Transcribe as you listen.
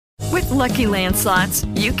Lucky Land Slots,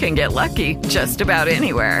 you can get lucky just about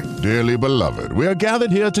anywhere. Dearly beloved, we are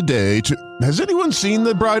gathered here today to... Has anyone seen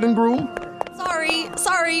the bride and groom?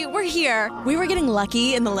 Sorry, we're here. We were getting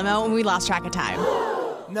lucky in the limo and we lost track of time.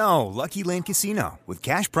 No, Lucky Land Casino, with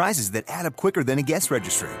cash prizes that add up quicker than a guest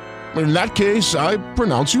registry. In that case, I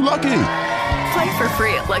pronounce you lucky. Play for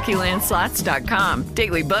free at LuckyLandSlots.com.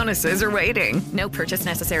 Daily bonuses are waiting. No purchase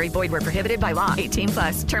necessary. Void where prohibited by law.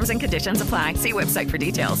 18+. Terms and conditions apply. See website for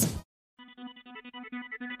details.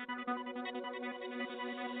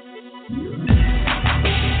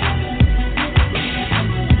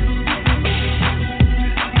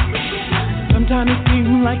 Sometimes it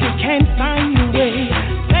seems like you can't find your way.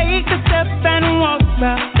 Take a step and walk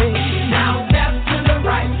by faith. Now step to the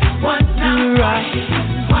right, one now right,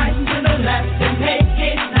 twice to the left and make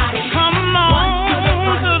it nice. Come on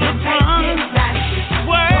to the front,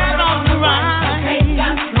 word on the right. Take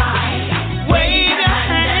a slide, Wave your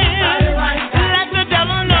hand, let the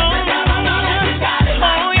devil know. that you got it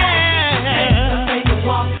right. Oh yeah. Take the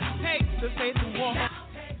walk. Take the faith and walk.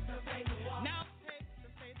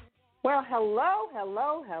 Well,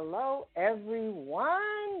 hello,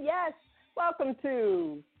 everyone. Yes, welcome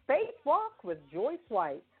to Faith Walk with Joyce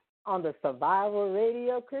White on the Survival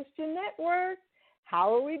Radio Christian Network.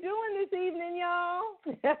 How are we doing this evening, y'all?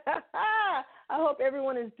 I hope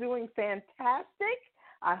everyone is doing fantastic.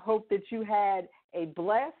 I hope that you had a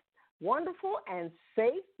blessed, wonderful, and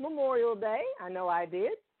safe Memorial Day. I know I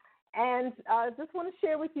did. And I just want to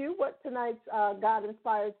share with you what tonight's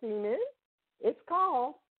God-inspired theme is. It's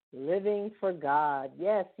called Living for God.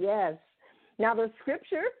 Yes. Now, the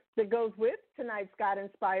scripture that goes with tonight's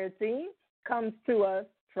God-inspired theme comes to us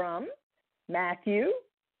from Matthew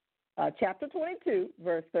chapter 22,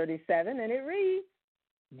 verse 37, and it reads,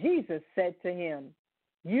 Jesus said to him,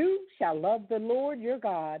 you shall love the Lord your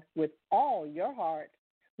God with all your heart,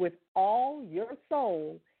 with all your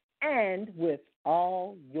soul, and with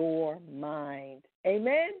all your mind.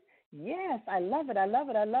 Amen? Yes, I love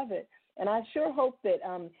it. And I sure hope that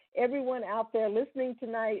everyone out there listening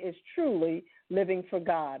tonight is truly living for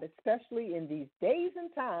God, especially in these days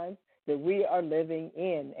and times that we are living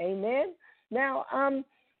in. Amen? Now,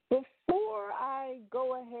 before I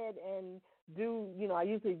go ahead and do, I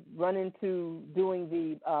usually run into doing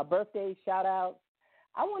the birthday shout-outs,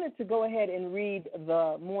 I wanted to go ahead and read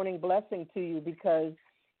the morning blessing to you because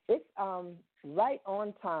it's right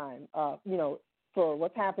on time, for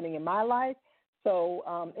what's happening in my life. So,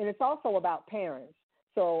 and it's also about parents.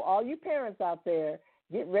 So all you parents out there,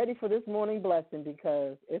 get ready for this morning blessing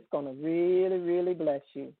because it's going to really, really bless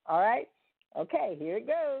you. All right? Okay, here it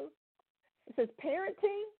goes. It says,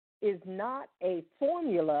 parenting is not a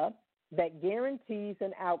formula that guarantees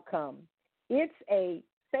an outcome. It's a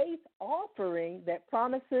faith offering that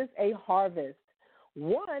promises a harvest,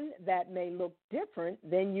 one that may look different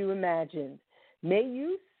than you imagined. May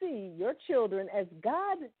you see your children as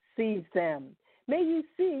God sees them. May you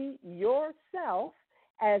see yourself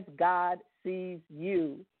as God sees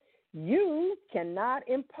you. You cannot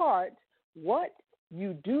impart what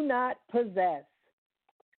you do not possess.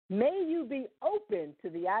 May you be open to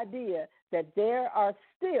the idea that there are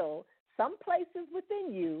still some places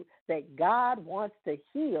within you that God wants to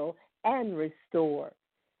heal and restore.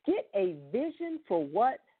 Get a vision for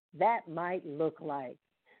what that might look like.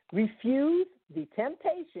 Refuse the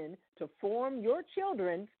temptation to form your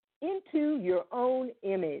children into your own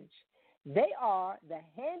image. They are the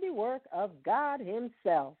handiwork of God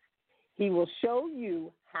himself. He will show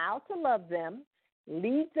you how to love them,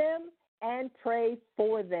 lead them, and pray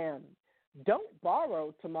for them. Don't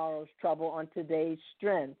borrow tomorrow's trouble on today's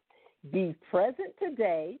strength. Be present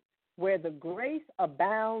today where the grace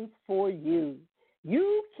abounds for you.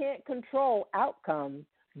 You can't control outcomes,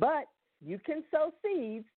 but you can sow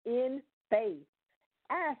seeds in faith.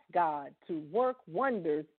 Ask God to work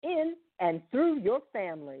wonders in and through your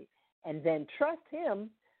family, and then trust him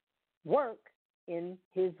work in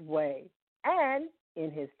his way and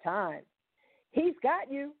in his time. He's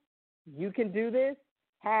got you. You can do this.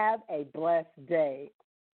 Have a blessed day.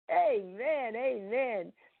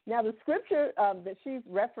 Amen. Now, the scripture that she's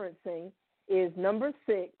referencing is number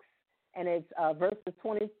 6, and it's verses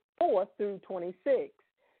 24 through 26.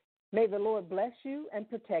 May the Lord bless you and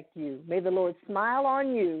protect you. May the Lord smile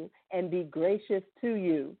on you and be gracious to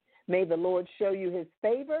you. May the Lord show you his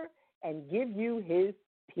favor and give you his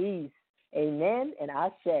peace. Amen and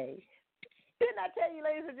ashe. Didn't I tell you,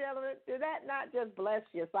 ladies and gentlemen, did that not just bless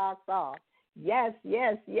your socks off? Yes.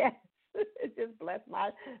 It just blessed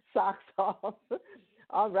my socks off.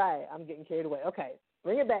 All right, I'm getting carried away. Okay,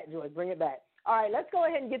 bring it back, Joyce, bring it back. All right, let's go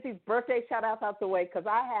ahead and get these birthday shout-outs out the way because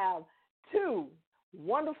I have 2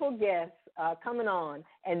 wonderful guests coming on,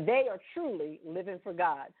 and they are truly living for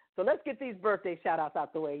God. So let's get these birthday shout-outs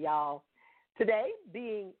out the way, y'all. Today,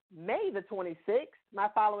 being May the 26th, my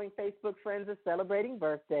following Facebook friends are celebrating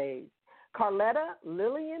birthdays. Carletta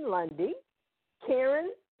Lillian Lundy,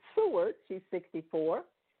 Karen Seward, she's 64,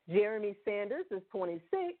 Jeremy Sanders is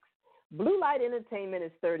 26, Blue Light Entertainment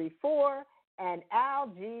is 34, and Al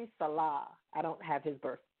G. Salah. I don't have his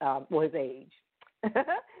his age.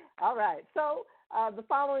 All right, so the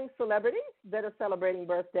following celebrities that are celebrating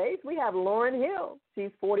birthdays, we have Lauryn Hill,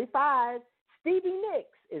 she's 45, Stevie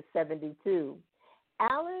Nicks is 72,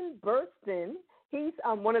 Alan Burstyn, he's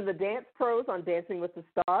one of the dance pros on Dancing with the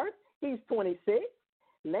Stars, he's 26,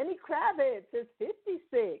 Lenny Kravitz is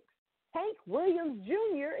 56, Hank Williams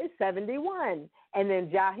Jr. is 71, and then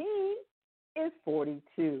Jaheim is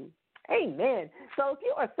 42. Amen. So if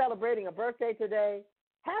you are celebrating a birthday today,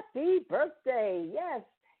 happy birthday. Yes.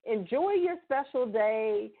 Enjoy your special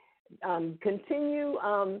day. Continue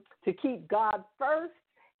to keep God first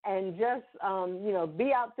and just,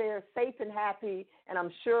 be out there safe and happy. And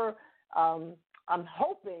I'm sure, I'm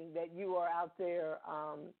hoping that you are out there,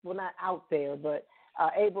 not out there, but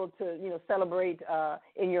able to, celebrate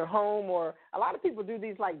in your home. Or a lot of people do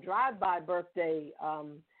these like drive-by birthday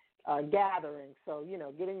gatherings. So,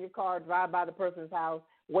 get in your car, drive by the person's house,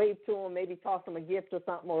 wave to them, maybe toss them a gift or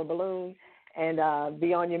something or a balloon, and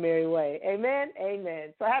be on your merry way. Amen?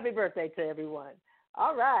 Amen. So happy birthday to everyone.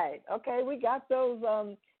 All right. Okay, we got those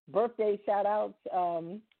birthday shout-outs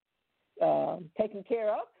taken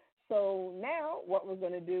care of. So now what we're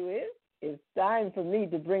going to do is it's time for me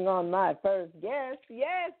to bring on my first guest.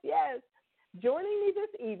 Yes. Joining me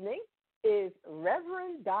this evening is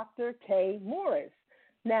Reverend Dr. Kay Morris.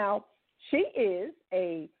 Now, she is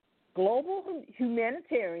a global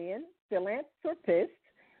humanitarian, philanthropist,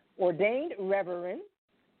 ordained reverend,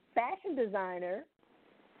 fashion designer,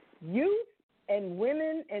 youth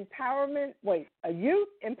empowerment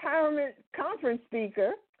conference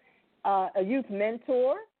speaker, a youth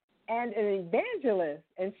mentor, and an evangelist.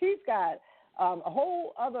 And she's got a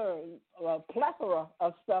whole other plethora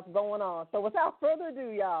of stuff going on. So without further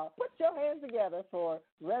ado, y'all, put your hands together for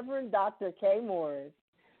Reverend Dr. Kay Morris.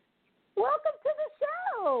 Welcome to the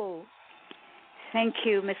show. Thank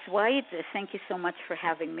you, Ms. White. Thank you so much for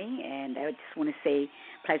having me. And I just want to say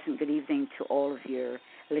pleasant good evening to all of your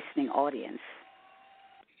listening audience.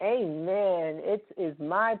 Amen. It is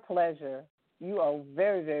my pleasure. You are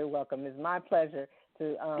very, very welcome. It's my pleasure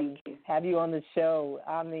to have you on the show.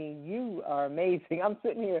 I mean, you are amazing. I'm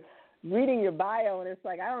sitting here reading your bio, and it's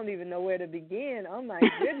like I don't even know where to begin. Oh, my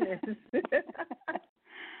goodness.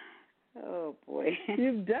 Oh, boy.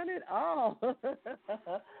 You've done it all.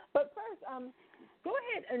 But first, go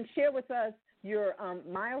ahead and share with us your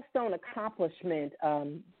milestone accomplishment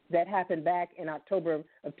that happened back in October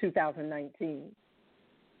of 2019.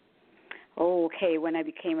 Okay, when I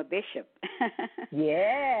became a bishop.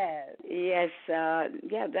 Yes. Yes,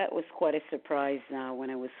 that was quite a surprise when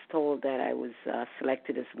I was told that I was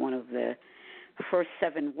selected as one of the first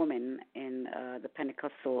 7 women in the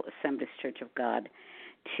Pentecostal Assemblies Church of God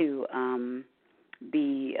to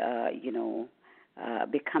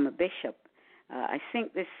become a bishop. I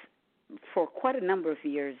think this, for quite a number of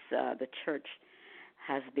years, the church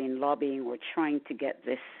has been lobbying or trying to get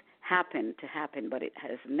this to happen, but it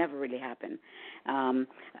has never really happened.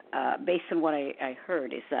 Based on what I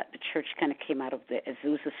heard is that the church kind of came out of the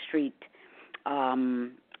Azusa Street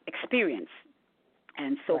experience.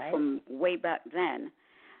 And so from way back then,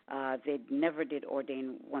 they never did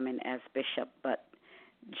ordain women as bishop, but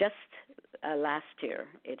just last year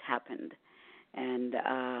it happened, and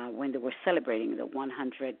when they were celebrating the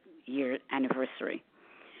 100-year anniversary.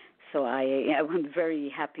 So I'm very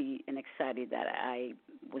happy and excited that I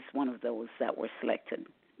was one of those that were selected.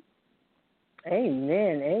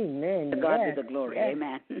 Amen. To God be the glory. Yes.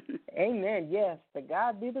 Amen. Amen. Yes, to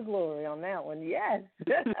God be the glory on that one. Yes.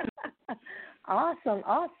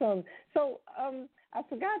 Awesome. So I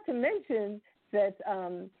forgot to mention that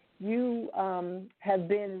you have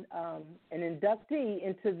been an inductee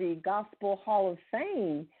into the Gospel Hall of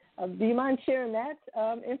Fame. Do you mind sharing that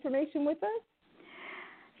information with us?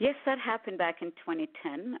 Yes, that happened back in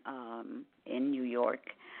 2010 in New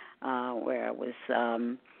York, where I was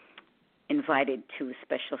invited to a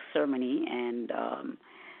special ceremony and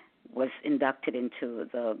was inducted into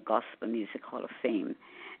the Gospel Music Hall of Fame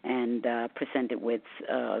and presented with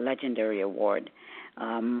a legendary award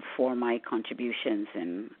for my contributions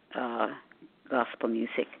in gospel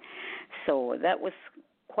music. So that was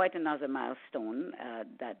quite another milestone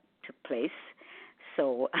that took place.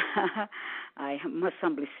 So I must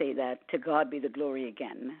humbly say that to God be the glory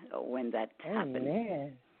again when that happened.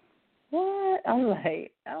 Amen. What? I'm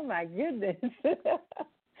like, oh my goodness.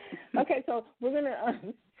 Okay, so we're going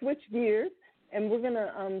to switch gears, and we're going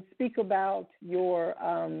to speak about your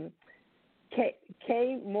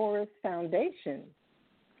K. Morris Foundation.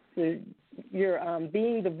 So you're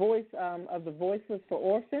being the voice of the voiceless for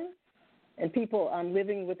orphans and people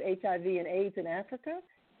living with HIV and AIDS in Africa.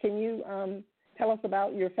 Can you tell us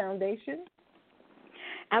about your foundation?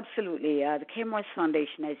 Absolutely. The K. Morris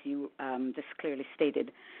Foundation, as you just clearly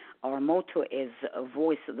stated, our motto is the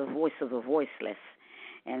voice of the voiceless.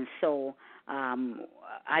 And so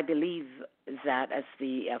I believe that as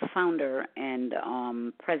the founder and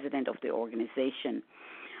president of the organization,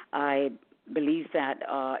 I believe that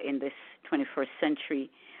in this 21st century,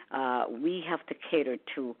 we have to cater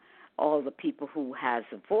to all the people who has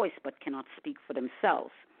a voice but cannot speak for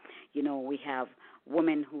themselves. You know, we have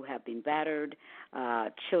women who have been battered,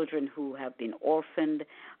 children who have been orphaned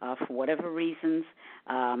for whatever reasons,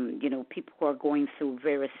 people who are going through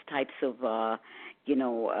various types of,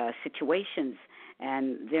 situations,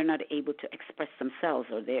 and they're not able to express themselves,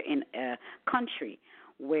 or they're in a country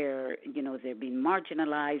where, they're being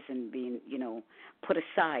marginalized and being, put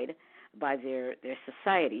aside by their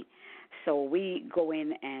society. So we go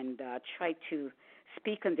in and try to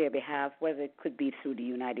speak on their behalf, whether it could be through the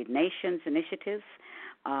United Nations initiatives,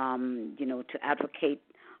 to advocate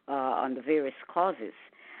on the various causes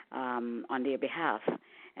on their behalf.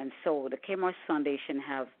 And so the K. Morris Foundation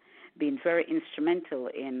have been very instrumental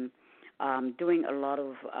in doing a lot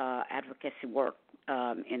of advocacy work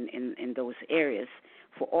in those areas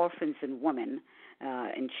for orphans and women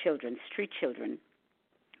and children, street children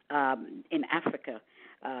in Africa,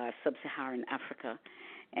 sub-Saharan Africa.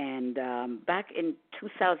 And back in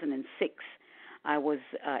 2006, I was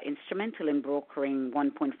instrumental in brokering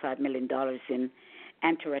 $1.5 million in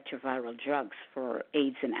antiretroviral drugs for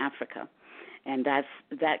AIDS in Africa. And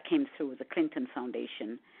that came through the Clinton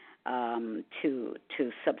Foundation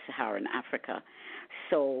to sub-Saharan Africa.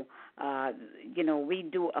 So, we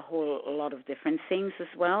do a whole lot of different things as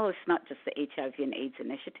well. It's not just the HIV and AIDS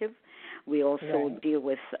initiative. We also deal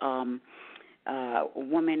with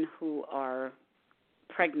women who are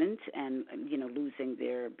pregnant and, losing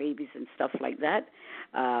their babies and stuff like that.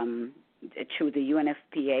 Through the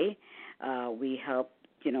UNFPA, we help,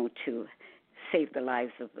 to save the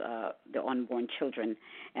lives of the unborn children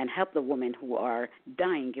and help the women who are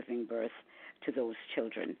dying giving birth to those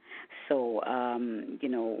children. So,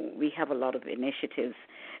 we have a lot of initiatives.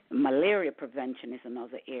 Malaria prevention is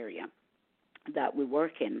another area that we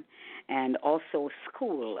work in, and also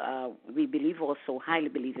school. We highly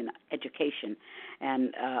believe in education,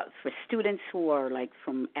 and for students who are like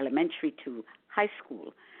from elementary to high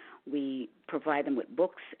school, we provide them with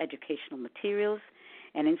books, educational materials,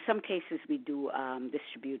 and in some cases we do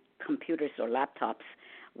distribute computers or laptops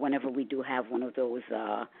whenever we do have one of those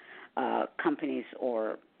companies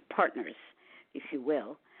or partners, if you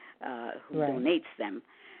will, who donates them.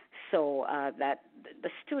 So that the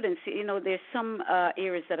students, there's some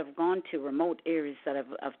areas that have gone to remote areas that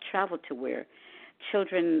have traveled to where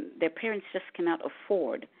children, their parents just cannot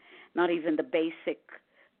afford, not even the basic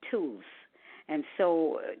tools. And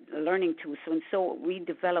so learning tools. And so we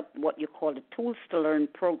developed what you call the Tools to Learn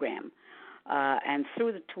program. And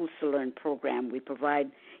through the Tools to Learn program, we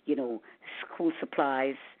provide, school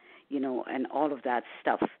supplies, and all of that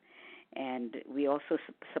stuff. And we also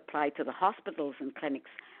supply to the hospitals and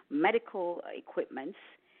clinics medical equipments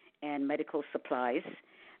and medical supplies.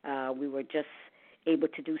 We were just able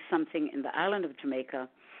to do something in the island of Jamaica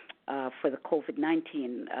for the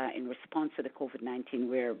COVID-19, in response to the COVID-19,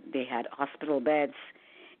 where they had hospital beds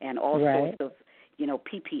and all sorts of,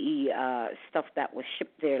 PPE stuff that was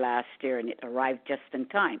shipped there last year, and it arrived just in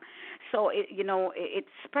time. So, it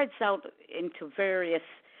spreads out into various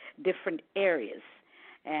different areas.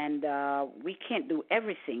 And we can't do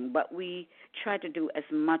everything, but we try to do as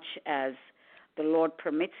much as the Lord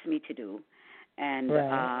permits me to do. And,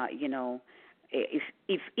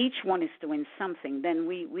 if each one is doing something, then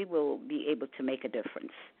we will be able to make a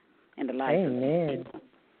difference in the lives of people.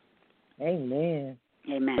 Amen.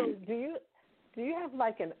 Amen. So do you have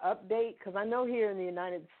like an update? Because I know here in the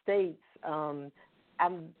United States,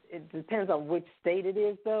 it depends on which state it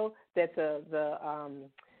is, though, that the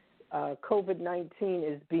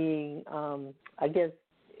COVID-19 is being,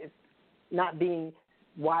 it's not being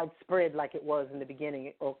widespread like it was in the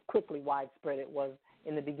beginning, or quickly widespread it was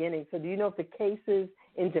in the beginning. So do you know if the cases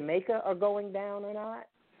in Jamaica are going down or not?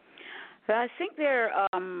 Well, I think they're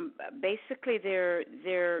basically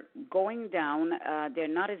they're going down. They're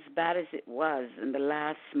not as bad as it was in the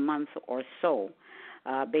last month or so,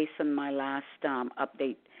 based on my last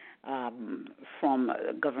update from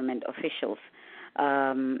government officials.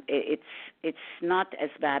 It's not as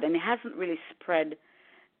bad, and it hasn't really spread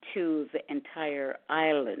to the entire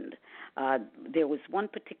island. There was one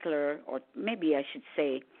particular, or maybe I should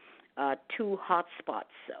say, two hot spots.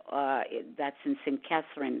 That's in St.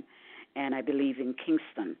 Catherine and I believe in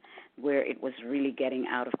Kingston, where it was really getting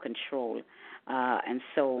out of control. And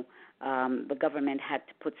so the government had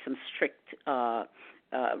to put some strict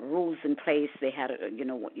rules in place. They had,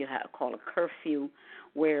 what you call a curfew,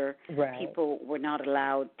 where people were not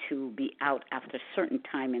allowed to be out after a certain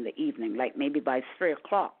time in the evening, like maybe by 3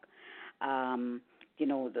 o'clock.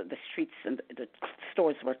 The streets and the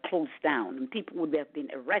stores were closed down, and people would have been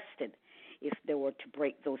arrested if they were to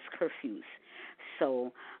break those curfews.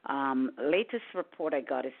 So latest report I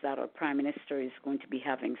got is that our Prime Minister is going to be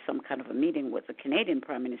having some kind of a meeting with the Canadian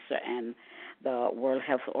Prime Minister and the World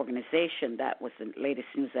Health Organization. That was the latest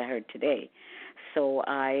news I heard today. So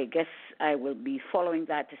I guess I will be following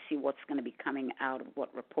that to see what's going to be coming out,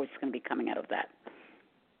 what report's going to be coming out of that.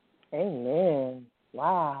 Amen.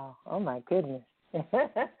 Wow. Oh, my goodness.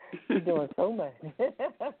 You're doing so much.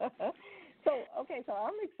 So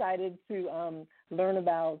I'm excited to learn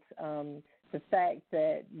about the fact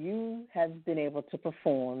that you have been able to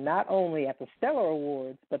perform not only at the Stellar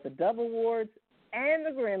Awards, but the Dove Awards and the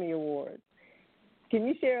Grammy Awards. Can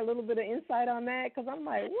you share a little bit of insight on that? Because I'm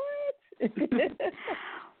like, what?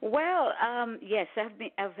 Well, yes,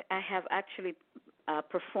 I have actually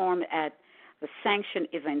performed at the sanctioned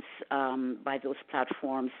events by those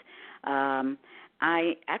platforms.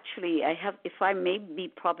 I have, if I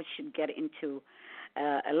maybe probably should get into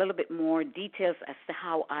a little bit more details as to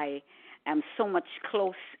how I am so much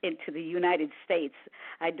close into the United States.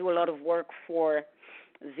 I do a lot of work for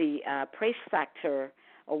the Praise Factor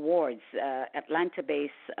Awards,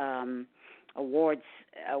 Atlanta-based awards,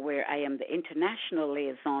 where I am the international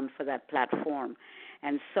liaison for that platform.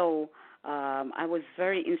 And so I was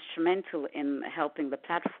very instrumental in helping the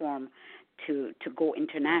platform to go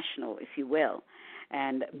international, if you will.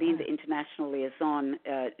 And being the international liaison,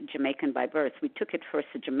 Jamaican by birth, we took it first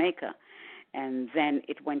to Jamaica, and then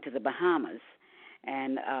it went to the Bahamas.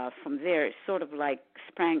 And from there, it sort of like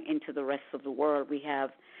sprang into the rest of the world. We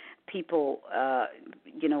have people,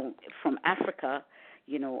 from Africa,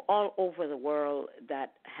 all over the world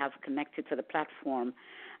that have connected to the platform.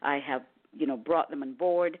 I have, brought them on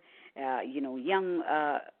board, young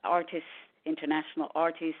artists, international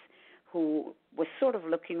artists who were sort of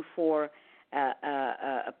looking for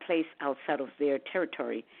a place outside of their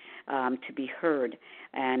territory to be heard.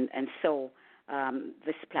 And so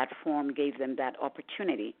this platform gave them that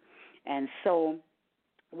opportunity. And so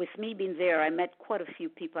with me being there, I met quite a few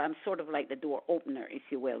people. I'm sort of like the door opener, if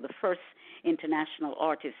you will, the first international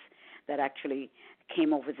artist that actually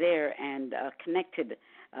came over there and connected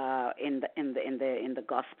in the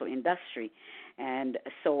gospel industry. And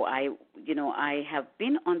so I have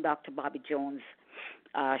been on Dr. Bobby Jones'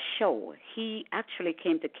 show. He actually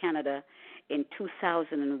came to Canada in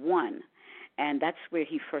 2001, and that's where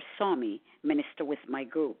he first saw me minister with my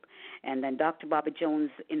group. And then Dr. Bobby Jones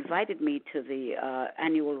invited me to the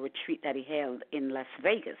annual retreat that he held in Las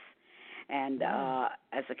Vegas. And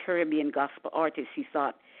as a Caribbean gospel artist, he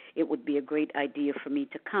thought it would be a great idea for me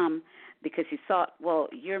to come, because he thought, well,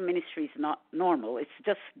 your ministry is not normal. It's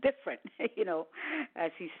just different,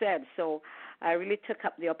 as he said. So I really took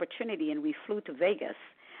up the opportunity, and we flew to Vegas.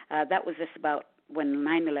 That was just about when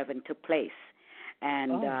 9/11 took place.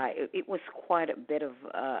 And it was quite a bit of,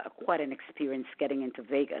 quite an experience getting into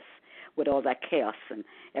Vegas with all that chaos and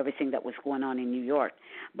everything that was going on in New York.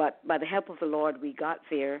 But by the help of the Lord, we got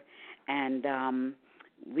there, and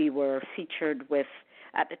we were featured with,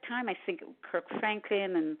 at the time, I think Kirk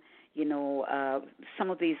Franklin and, some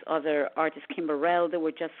of these other artists, Kimberell, they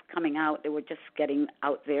were just coming out. They were just getting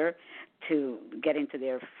out there to get into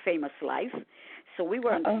their famous life. So we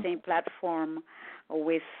were on the same platform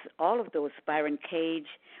with all of those, Byron Cage.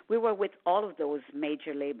 We were with all of those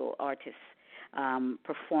major label artists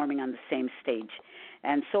performing on the same stage.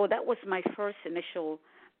 And so that was my first initial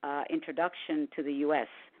introduction to the U.S.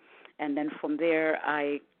 And then from there,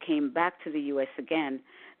 I came back to the U.S. again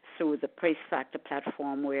through the Praise Factor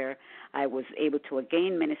platform, where I was able to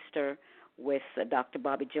again minister with Dr.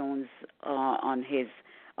 Bobby Jones on his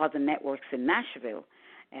other networks in Nashville.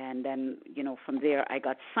 And then, from there, I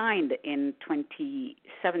got signed in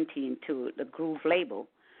 2017 to the Groove label,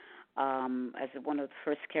 as one of the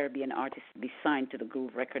first Caribbean artists to be signed to the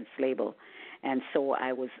Groove Records label. And so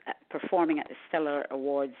I was performing at the Stellar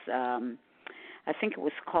Awards. I think it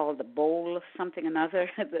was called the Bowl of something another,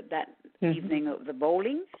 that evening of the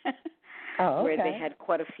bowling, where they had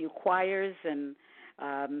quite a few choirs and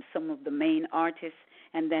some of the main artists.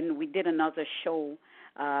 And then we did another show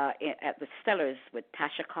at the Stellars with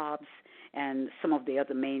Tasha Cobbs and some of the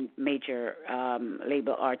other major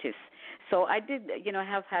label artists. So I did,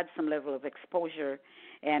 have had some level of exposure.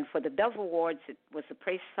 And for the Dove Awards, it was the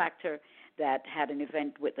Praise Factor that had an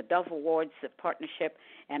event with the Dove Awards, the partnership,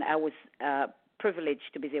 and I was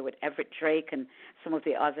privileged to be there with Everett Drake and some of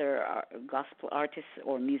the other gospel artists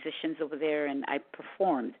or musicians over there, and I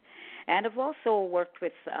performed. And I've also worked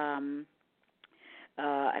with,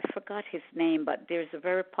 I forgot his name, but there's a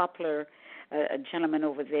very popular a gentleman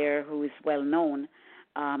over there who is well known,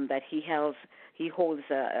 that he holds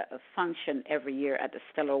a function every year at the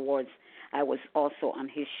Stellar Awards. I was also on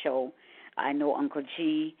his show. I know Uncle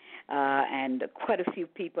G and quite a few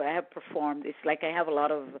people I have performed. It's like I have a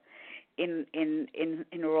lot of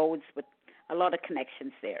inroads with a lot of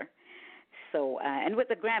connections there. So and with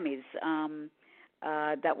the Grammys,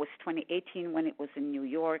 that was 2018 when it was in New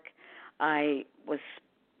York. I was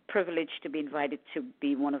privileged to be invited to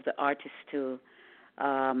be one of the artists to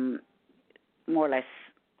more or less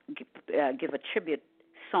give a tribute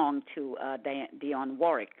song to Dionne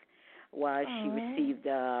Warwick, while she received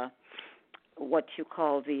what you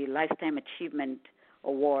call the Lifetime Achievement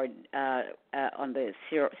Award on the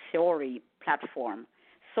SORI platform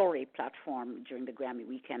during the Grammy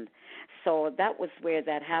weekend. So that was where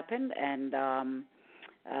that happened, and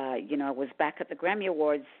I was back at the Grammy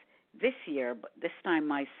Awards this year, but this time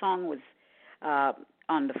my song was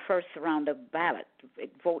on the first round of ballot.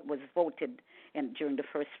 Was voted during the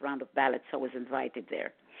first round of ballots, so I was invited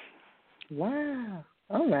there. Wow.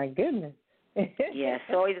 Oh, my goodness. Yeah,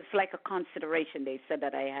 so it's like a consideration. They said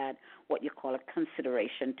that I had what you call a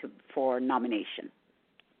consideration for nomination.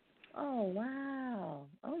 Oh, wow.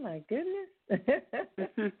 Oh, my goodness.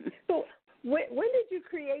 So when did you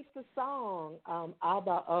create the song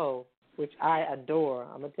Abba O, which I adore?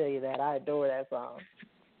 I'm going to tell you that. I adore that song.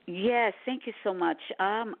 Yes, thank you so much.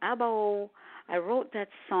 Abba O, I wrote that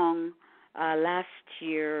song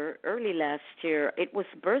early last year. It was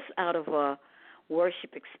birthed out of a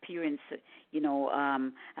worship experience.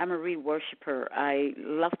 I'm a real worshiper. I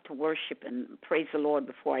love to worship and praise the Lord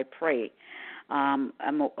before I pray. I'm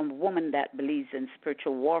a woman that believes in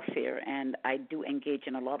spiritual warfare, and I do engage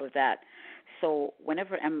in a lot of that. So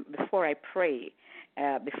before I pray,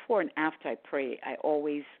 before and after I pray, I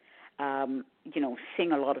always,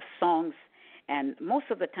 sing a lot of songs. And most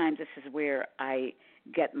of the time, this is where I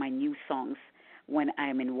get my new songs when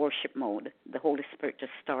I'm in worship mode. The Holy Spirit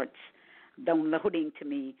just starts downloading to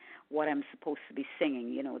me what I'm supposed to be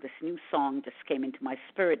singing. This new song just came into my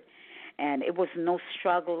spirit, and it was no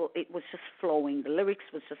struggle. It was just flowing. The lyrics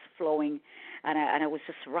was just flowing, and I was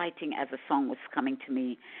just writing as the song was coming to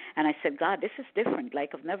me. And I said, God, this is different.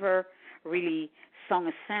 Like I've never really sung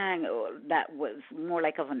a song that was more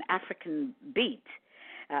like of an African beat.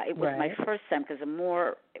 It was my first time, because I'm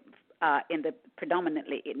more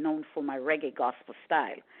predominantly known for my reggae gospel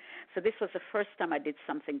style. So this was the first time I did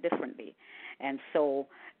something differently. And so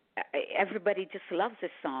everybody just loves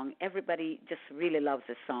this song. Everybody just really loves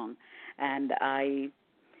this song. And I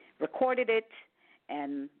recorded it,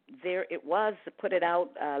 and there it was. I put it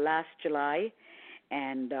out last July,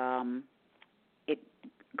 and it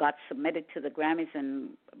got submitted to the Grammys,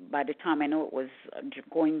 and by the time I know it was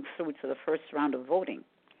going through to the first round of voting.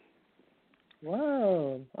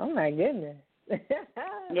 Whoa. Oh, my goodness.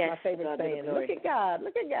 Yes, my favorite saying. Look at God.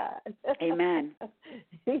 Look at God. Amen.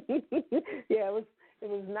 Yeah, it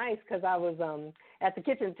was nice because I was at the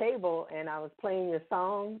kitchen table and I was playing your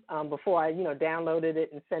song before I downloaded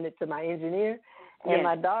it and sent it to my engineer. And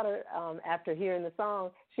my daughter, after hearing the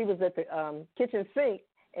song, she was at the kitchen sink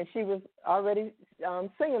and she was already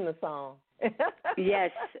singing the song. Yes.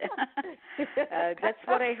 That's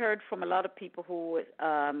what I heard from a lot of people who,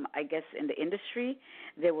 I guess, in the industry.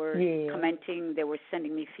 They were commenting, they were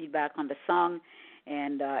sending me feedback on the song,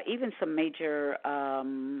 and even some major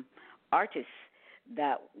artists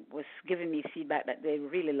that was giving me feedback that they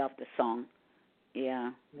really loved the song.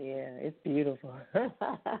 Yeah. Yeah, it's beautiful.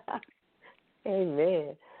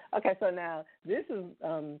 Amen. Okay, so now this is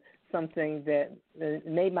something that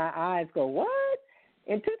made my eyes go, what?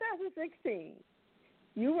 In 2016,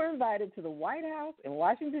 you were invited to the White House in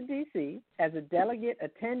Washington, D.C. as a delegate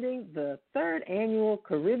attending the 3rd Annual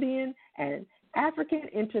Caribbean and African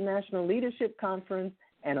International Leadership Conference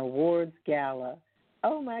and Awards Gala.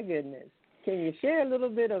 Oh, my goodness. Can you share a little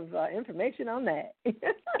bit of information on that?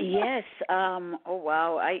 Yes. Oh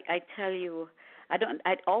wow. I tell you,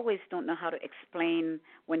 I always don't know how to explain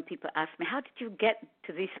when people ask me, how did you get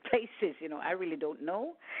to these places? I really don't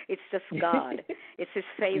know. It's just God. It's His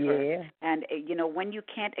favor. Yeah. And when you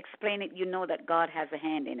can't explain it, you know that God has a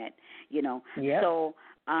hand in it. Yep. So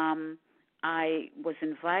I was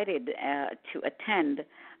invited to attend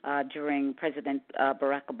during President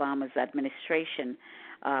Barack Obama's administration.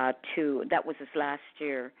 That was his last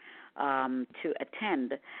year, to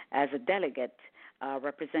attend as a delegate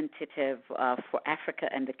representative for Africa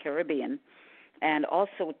and the Caribbean, and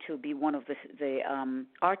also to be one of the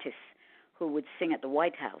artists who would sing at the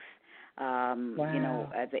White House. At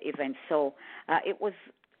the event. So it was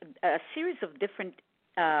a series of different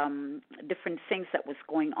things that was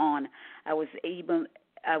going on. I was even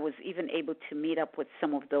able to meet up with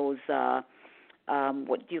some of those.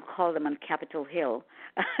 What do you call them on Capitol Hill?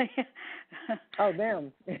 Oh,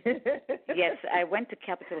 them. Yes, I went to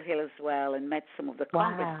Capitol Hill as well and met some of the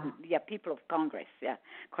Congress, people of Congress,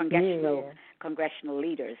 congressional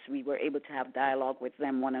leaders. We were able to have dialogue with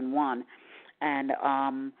them one-on-one, and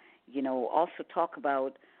also talk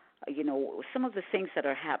about some of the things that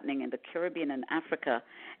are happening in the Caribbean and Africa,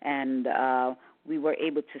 and we were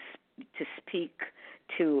able to speak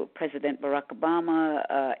to President Barack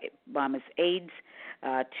Obama's aides,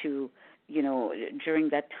 during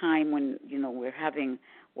that time when we're having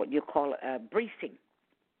what you call a briefing.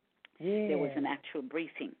 Yeah. There was an actual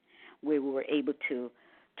briefing where we were able to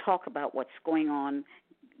talk about what's going on,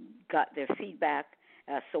 got their feedback,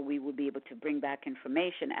 so we will be able to bring back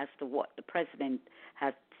information as to what the president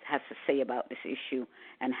has to say about this issue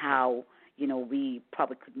and how we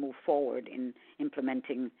probably could move forward in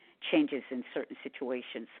implementing changes in certain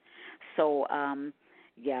situations. So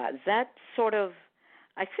that sort of,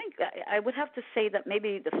 I think I would have to say that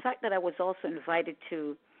maybe the fact that I was also invited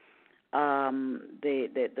to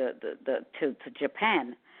to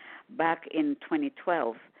Japan back in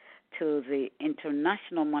 2012 to the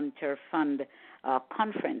International Monetary Fund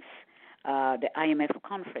conference, the IMF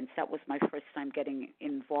conference. That was my first time getting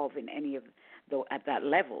involved in any of at that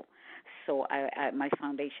level. So my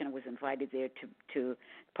foundation was invited there to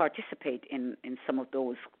participate in some of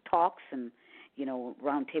those talks and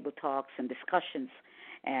roundtable talks and discussions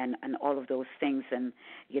and all of those things, and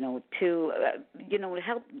to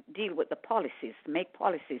help deal with the policies, make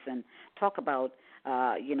policies and talk about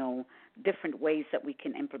different ways that we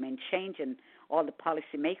can implement change, and all the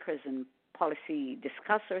policymakers and policy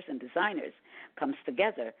discussers and designers comes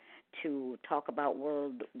together to talk about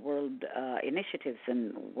world initiatives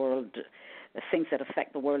and world things that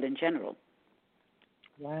affect the world in general.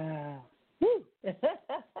 Wow.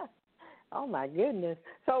 Oh my goodness.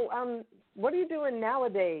 So what are you doing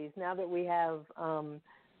nowadays, now that we have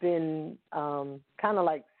been kind of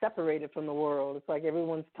like separated from the world? It's like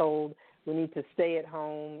everyone's told we need to stay at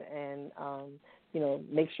home and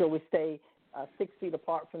make sure we stay 6 feet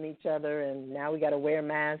apart from each other, and now we got to wear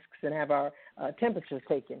masks and have our temperatures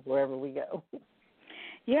taken wherever we go.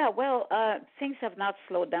 Yeah, well, things have not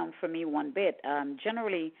slowed down for me one bit.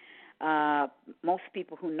 Generally, most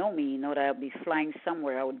people who know me know that I'll be flying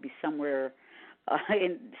somewhere. I would be somewhere,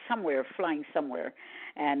 flying somewhere.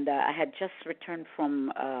 And I had just returned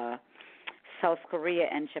from South Korea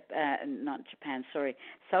and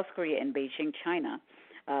South Korea and Beijing, China.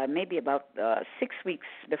 Maybe about 6 weeks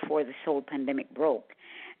before this whole pandemic broke.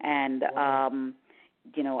 And,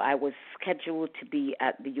 I was scheduled to be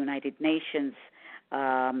at the United Nations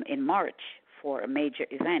in March for a major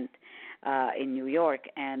event in New York.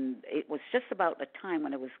 And it was just about the time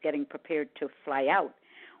when I was getting prepared to fly out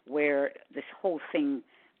where this whole thing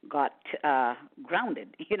got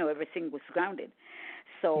grounded. Everything was grounded.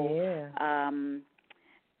 So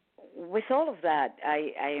with all of that,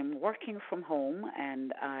 I am working from home,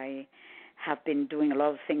 and I have been doing a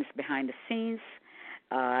lot of things behind the scenes.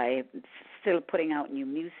 I'm still putting out new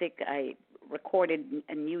music. I recorded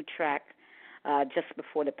a new track just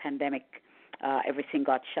before the pandemic. Everything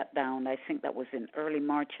got shut down. I think that was in early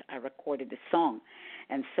March. I recorded the song.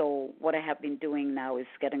 And so what I have been doing now is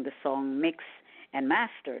getting the song mixed and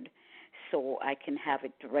mastered so I can have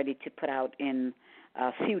it ready to put out in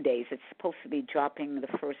a few days. It's supposed to be dropping the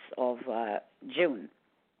 1st of June.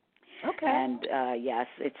 Okay. And, yes,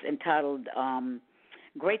 it's entitled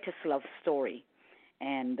Greatest Love Story.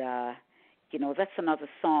 And, that's another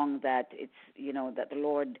song that that the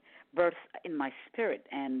Lord birthed in my spirit.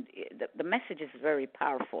 And the message is very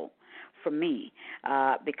powerful for me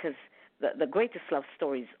because the greatest love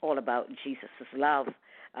story is all about Jesus' love,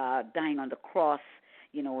 dying on the cross,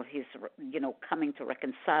 his, coming to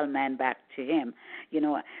reconcile man back to him.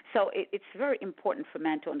 So it's very important for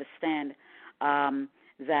man to understand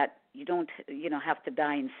that you don't, have to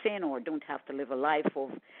die in sin or don't have to live a life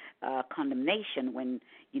of condemnation when,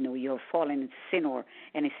 you're fallen into sin or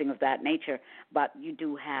anything of that nature. But you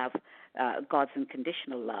do have God's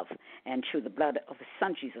unconditional love. And through the blood of His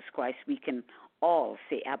Son, Jesus Christ, we can all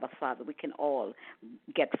say, Abba, Father. We can all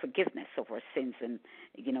get forgiveness of our sins and,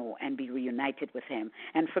 and be reunited with Him.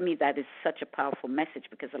 And for me, that is such a powerful message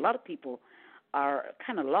because a lot of people are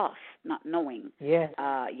kind of lost, not knowing,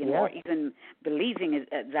 or even believing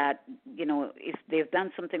that, if they've done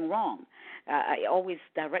something wrong. I always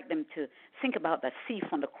direct them to think about that thief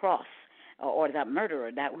on the cross or that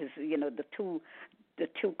murderer that was, the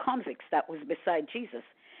two convicts that was beside Jesus.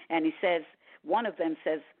 And he says, one of them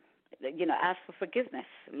says, ask for forgiveness.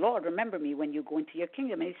 Lord, remember me when you go into your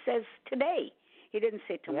kingdom. And he says, today. He didn't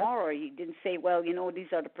say tomorrow. Yep. He didn't say, well,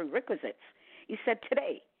 these are the prerequisites. He said,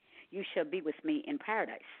 today. You shall be with me in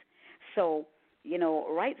paradise. So,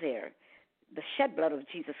 right there, the shed blood of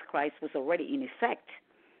Jesus Christ was already in effect.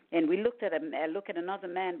 And we look at another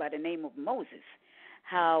man by the name of Moses,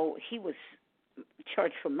 how he was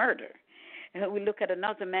charged for murder. And we look at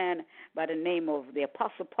another man by the name of the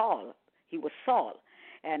Apostle Paul. He was Saul.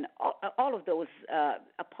 And all of those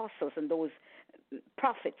apostles and those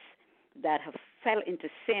prophets that have fell into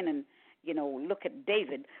sin and, look at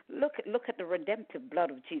David. Look at the redemptive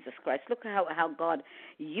blood of Jesus Christ. Look at how God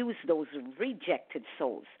used those rejected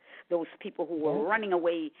souls, those people who were running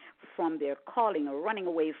away from their calling or running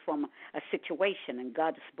away from a situation, and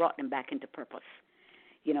God just brought them back into purpose.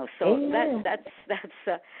 So that's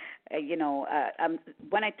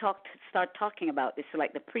when I start talking about this,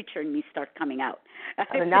 like the preacher in me start coming out.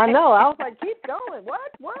 I know. I was like, keep going.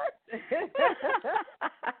 What?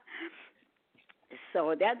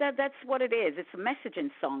 So that's what it is. It's a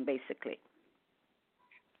messaging song, basically.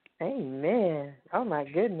 Amen. Oh my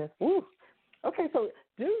goodness. Woo. Okay, so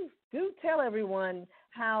do tell everyone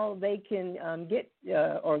how they can get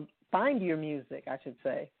or find your music. I should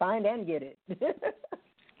say, find and get it.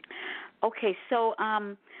 Okay, so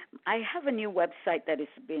I have a new website that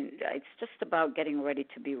it's just about getting ready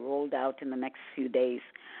to be rolled out in the next few days.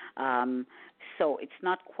 So it's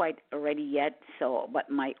not quite ready yet. But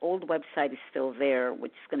my old website is still there,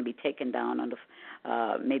 which is going to be taken down on the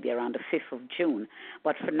maybe around the 5th of June.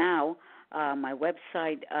 But for now, my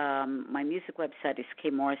website, my music website is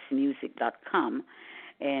kmorrismusic.com.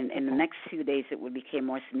 And in the next few days, it will be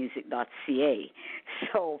kmorrismusic.ca.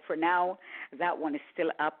 So for now, that one is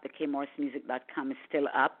still up. The kmorrismusic.com is still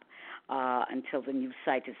up until the new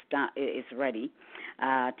site is ready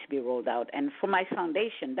to be rolled out. And for my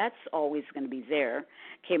foundation, that's always going to be there,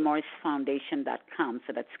 kmorrisfoundation.com.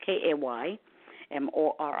 So that's KAYMORRIS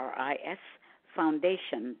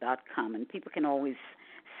foundation.com. And people can always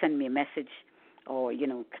send me a message or,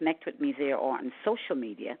 connect with me there or on social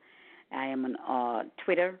media. I am on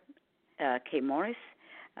Twitter, K. Morris,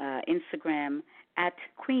 Instagram, at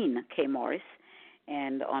Queen K. Morris,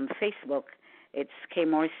 and on Facebook, it's K.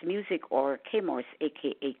 Morris Music or K. Morris,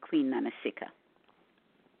 a.k.a. Queen Nanasika.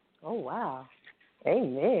 Oh, wow.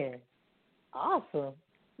 Amen. Awesome.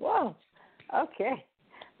 Wow. Okay.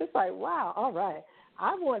 It's like, wow. All right.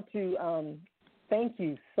 I want to thank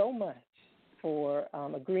you so much for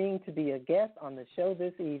agreeing to be a guest on the show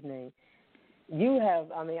this evening. You have,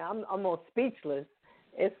 I'm almost speechless.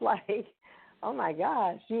 It's like, oh, my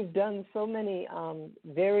gosh, you've done so many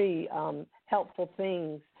very helpful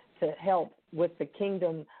things to help with the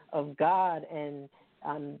kingdom of God and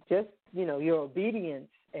just, your obedience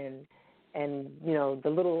and the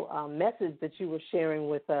little message that you were sharing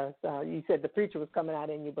with us. You said the preacher was coming out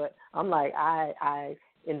in you, but I'm like, I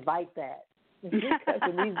invite that because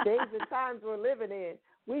in these days and times we're living in,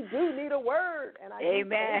 we do need a word, and I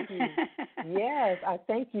Amen. Thank you. Yes, I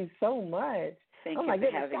thank you so much. Thank oh you my for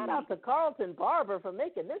goodness! having Shout me. out to Carlton Barber for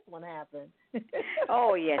making this one happen.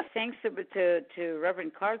 Oh yes, thanks to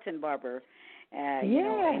Reverend Carlton Barber,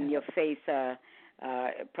 in your face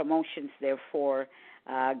promotions there for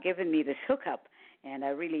giving me this hookup, and I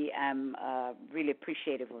really am really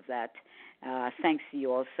appreciative of that. Thanks to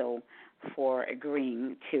you also for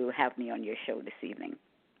agreeing to have me on your show this evening.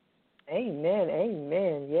 Amen,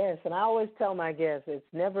 amen, yes. And I always tell my guests, it's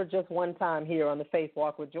never just one time here on the Faith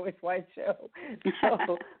Walk with Joyce White show.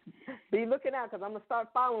 So be looking out because I'm going to start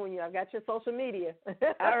following you. I've got your social media.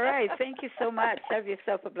 All right. Thank you so much. Have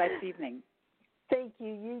yourself a blessed evening. Thank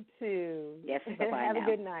you. You too. Yes, bye-bye Have now. a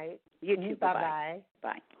good night. You too. Bye-bye.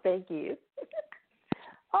 Bye. Thank you.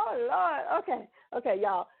 Oh, Lord. Okay,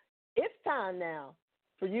 y'all. It's time now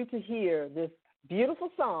for you to hear this beautiful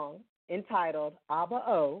song entitled Abba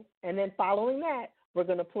O. And then following that, we're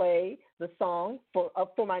going to play the song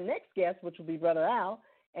for my next guest, which will be Brother Al,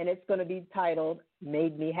 and it's going to be titled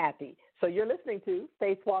Made Me Happy. So you're listening to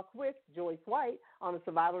Faith Walk with Joyce White on the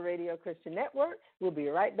Survival Radio Christian Network. We'll be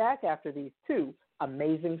right back after these two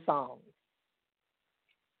amazing songs.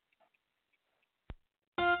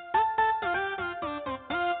 Oh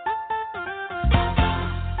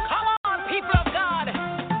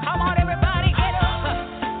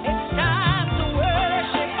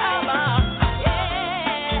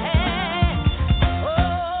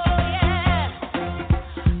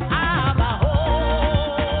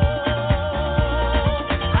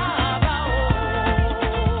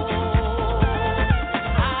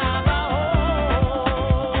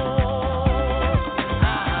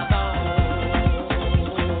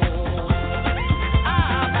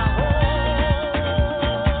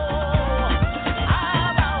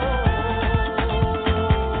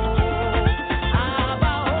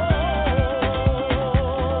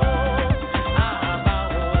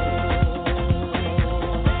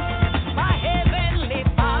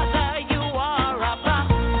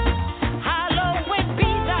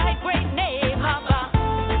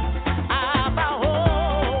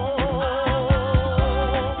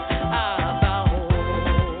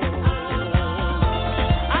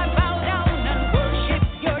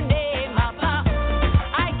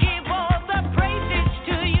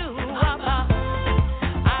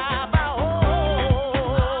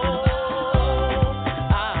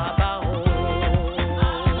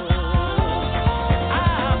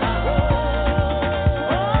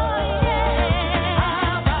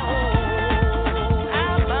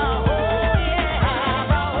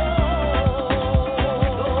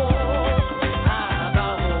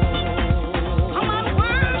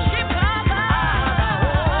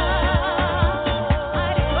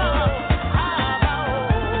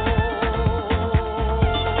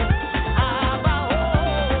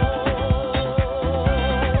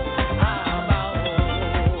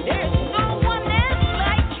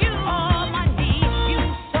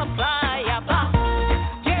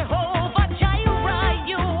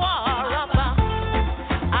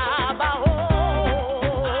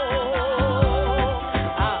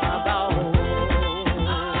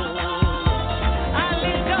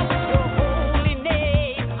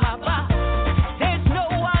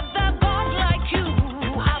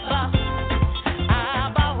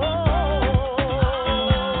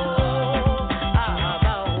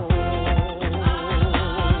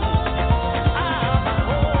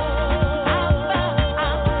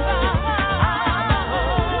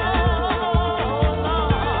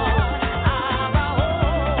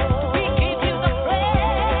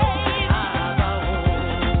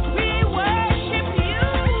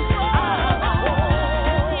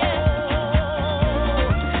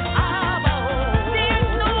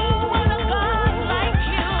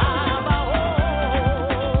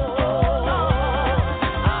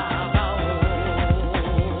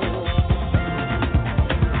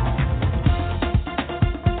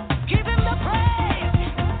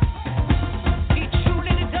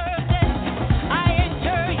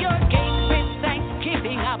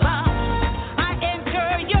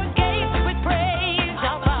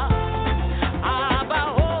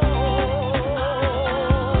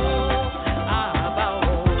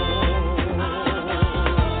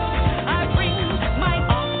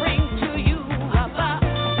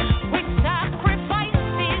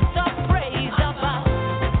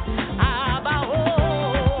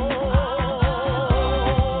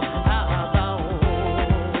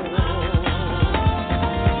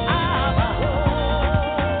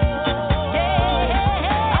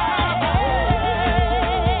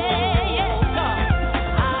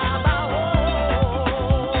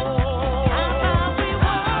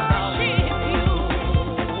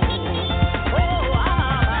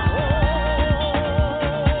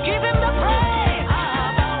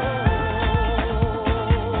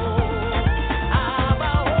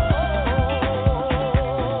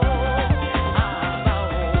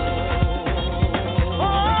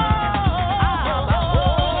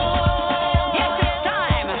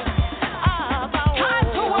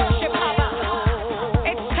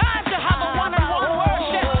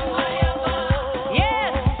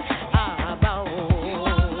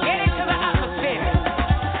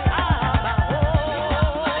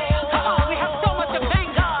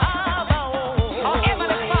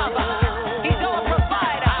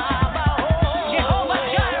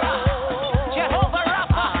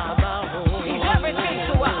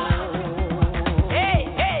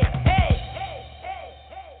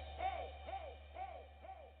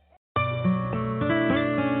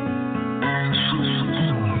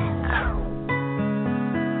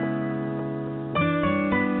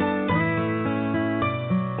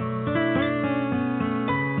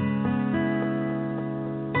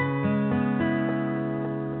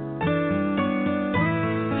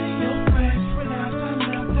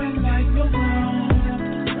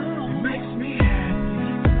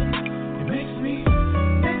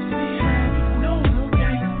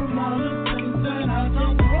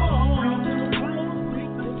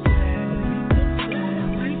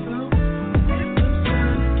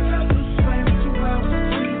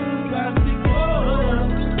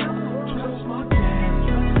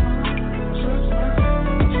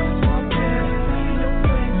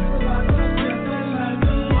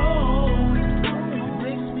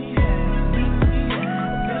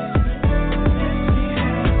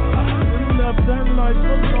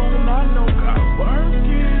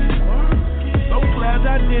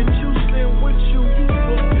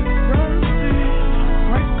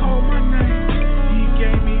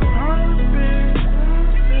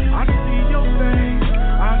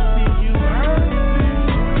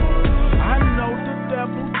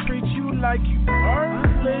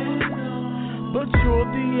but you're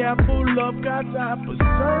the apple of God's eye for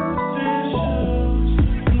certain.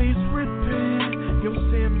 Please repent, your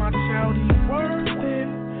sin, my child, ain't worth it.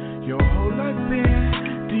 Your whole life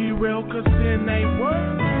been derailed, cause sin ain't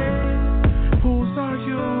worth it. Whose are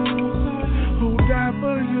you? Who died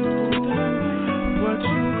for you? What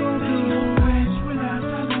you gon' do?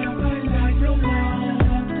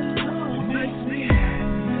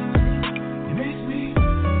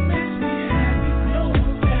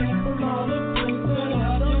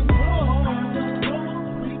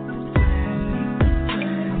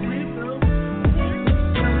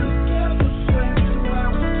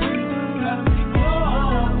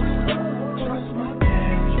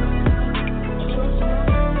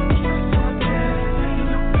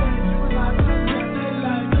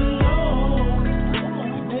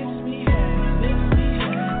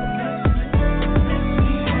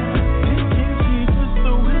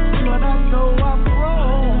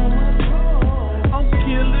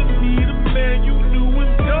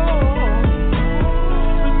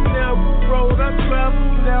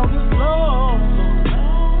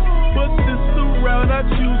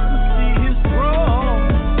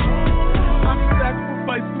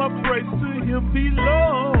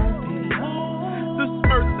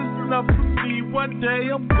 One day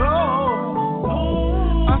I'm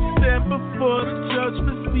gone. I stand before the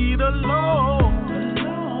judgment seat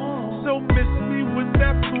alone. So miss me with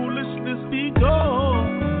that foolishness, be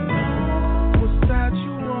gone. What side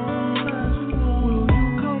you on? Will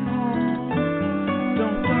you come home?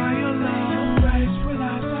 Don't die alone.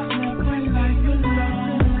 Realize I never like you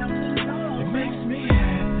alone. It makes me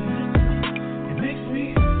happy. It makes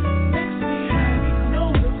me happy. No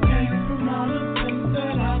escape from all the things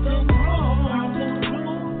that I've done.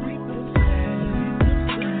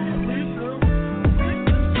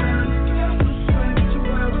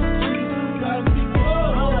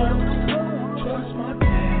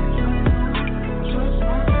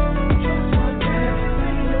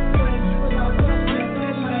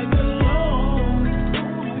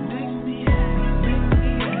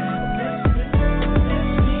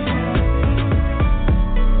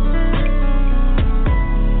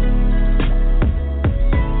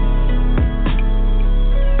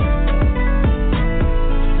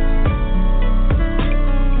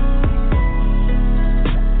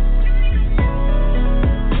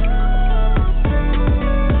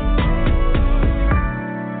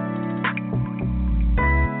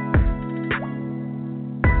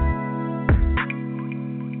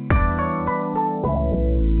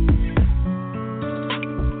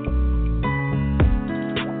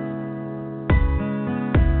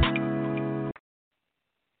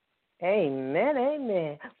 Amen,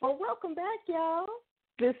 amen. Well, welcome back, y'all.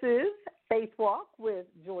 This is Faith Walk with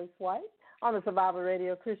Joyce White on the Survivor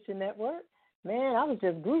Radio Christian Network. Man, I was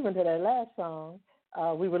just grooving to that last song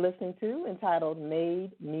we were listening to, entitled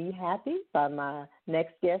Made Me Happy, by my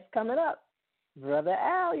next guest coming up, Brother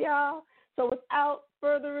Al, y'all. So without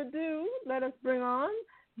further ado, let us bring on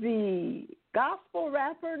the gospel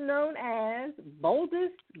rapper known as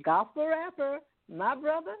boldest gospel rapper, my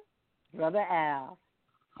brother, Brother Al.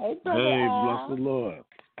 Hey, Brother Al. Bless the Lord.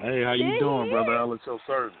 Hey, how you doing, Brother Al? It's your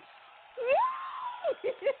service.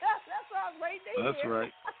 That's what I'm waiting to hear. That's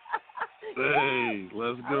right. Hey,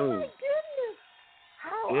 let's go. Oh my goodness!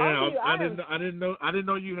 How are you? I didn't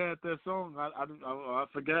know you had that song. I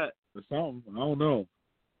forgot the song. I don't know.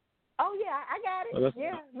 Oh yeah, I got it.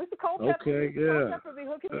 Yeah, Mr. Culpepper. Okay, yeah. Culpepper be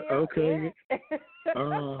hooking me up. Okay.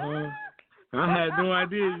 Yeah. I had no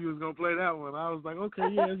idea you was gonna play that one. I was like, okay,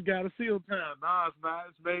 yeah, it's got a seal time. No, it's not.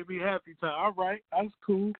 It's made me happy time. All right, that's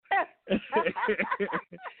cool.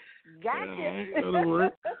 Gotcha. That'll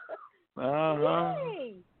work.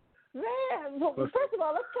 Yay. Man, well, first of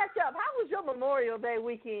all, let's catch up. How was your Memorial Day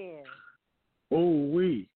weekend?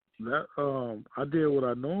 I did what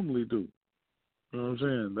I normally do. You know what I'm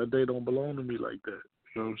saying? That day don't belong to me like that.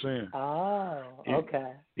 You know what I'm saying? Oh,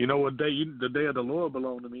 okay. You know what day? The day of the Lord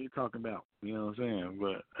belong to me. Talking about, you know what I'm saying?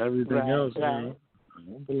 But everything else, you know,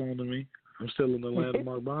 don't belong to me. I'm still in the land of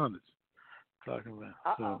my bondage. Talking about.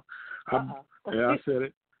 So, I said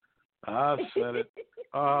it. I said it.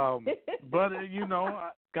 But you know,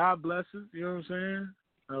 God bless us. You know what I'm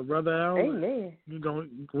saying? Brother Al, amen. we're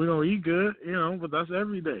gonna eat good. You know, but that's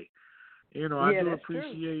every day. You know, I do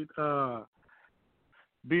appreciate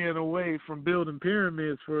being away from building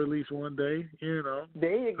pyramids for at least one day, you know.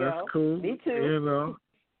 There you go. That's cool. Me too. You know.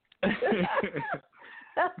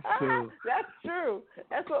 That's true.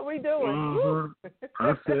 That's what we're doing.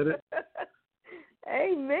 I said it.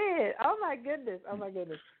 Amen. Oh my goodness.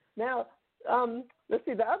 Now, let's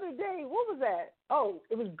see. The other day, what was that? Oh,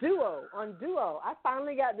 it was Duo. On Duo, I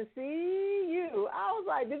finally got to see you. too. I was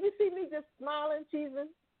like, did you see me just smiling, cheesing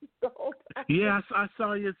the whole time? Yeah, I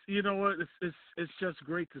saw you. You know what? It's just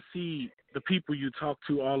great to see the people you talk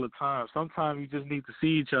to all the time. Sometimes you just need to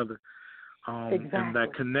see each other. Exactly.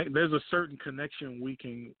 And that there's a certain connection we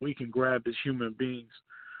can grab as human beings.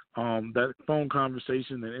 That phone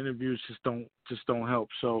conversation and interviews just don't help.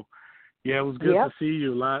 So, yeah, it was good to see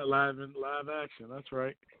you live action. That's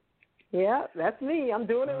right. Yeah, that's me. I'm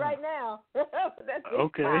doing it right now. That's me.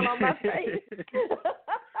 Okay. Smile on my face.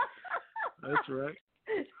 That's right.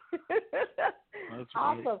 That's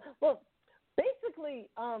awesome. Right. Well, basically,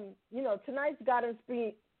 tonight's God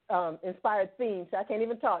inspired theme, so I can't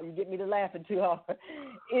even talk. You get me to laughing too hard,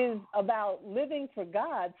 is about living for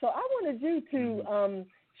God. So I wanted you to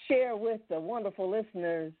share with the wonderful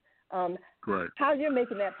listeners how you're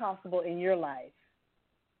making that possible in your life.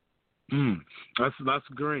 That's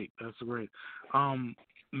great. That's great.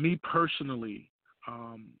 Me personally,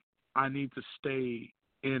 I need to stay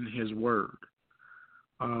in His Word.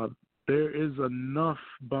 There is enough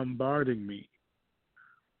bombarding me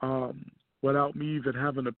without me even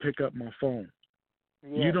having to pick up my phone.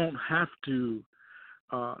 Yes. You don't have to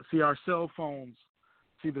see our cell phones.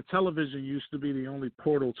 See, the television used to be the only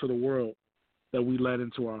portal to the world that we let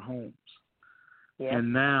into our homes. Yep.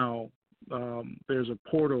 And now there's a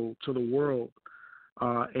portal to the world,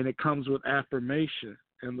 and it comes with affirmation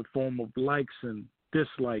in the form of likes and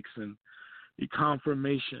dislikes and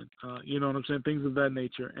confirmation. You know what I'm saying? Things of that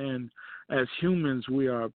nature. And as humans, we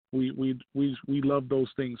love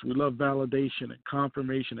those things. We love validation and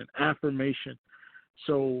confirmation and affirmation.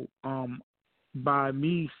 So by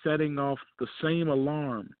me setting off the same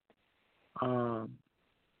alarm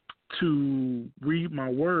to read my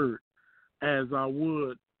word as I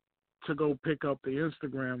would to go pick up the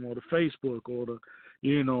Instagram or the Facebook or the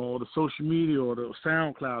or the social media or the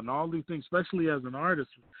SoundCloud and all these things, especially as an artist,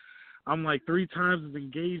 I'm like 3 times as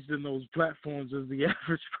engaged in those platforms as the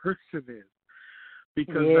average person is,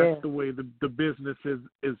 because that's the way the business is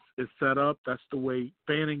set up. That's the way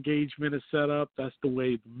fan engagement is set up. That's the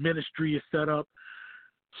way ministry is set up.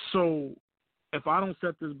 So if I don't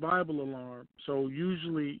set this Bible alarm, so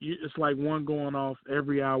usually it's like one going off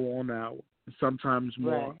every hour on the hour, sometimes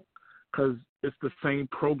more, because it's the same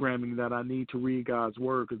programming that I need to read God's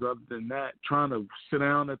word. Because other than that, trying to sit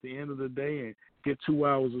down at the end of the day and get 2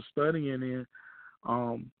 hours of studying in,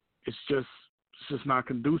 it's just not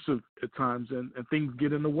conducive at times, and things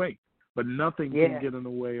get in the way. But nothing can get in the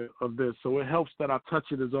way of this. So it helps that I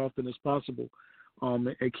touch it as often as possible.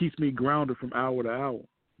 It keeps me grounded from hour to hour.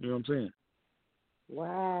 You know what I'm saying?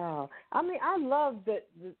 Wow. I mean, I love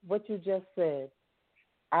what you just said.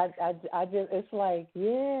 I just, it's like,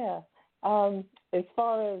 as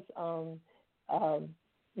far as,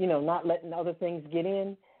 not letting other things get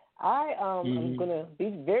in, I'm going to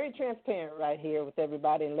be very transparent right here with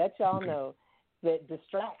everybody and let y'all know that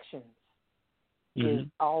distractions is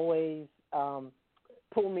always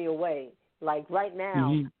pull me away. Like right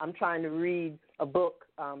now, I'm trying to read a book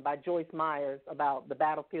by Joyce Myers about the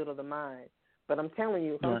battlefield of the mind. But I'm telling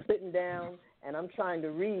you, if I'm sitting down and I'm trying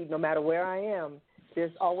to read, no matter where I am,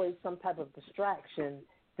 there's always some type of distraction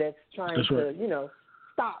that's trying to,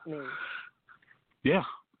 stop me. Yeah.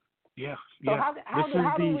 So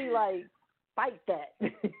how do we fight that?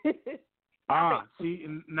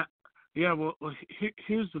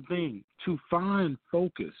 Here's the thing. To find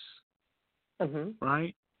focus,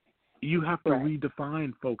 right, you have to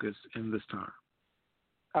redefine focus in this time.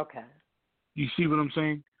 Okay. You see what I'm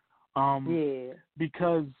saying?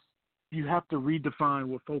 Because you have to redefine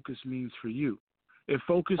what focus means for you. If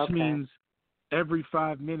focus means every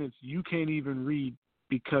 5 minutes you can't even read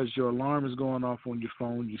because your alarm is going off on your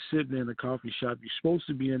phone, you're sitting in a coffee shop, you're supposed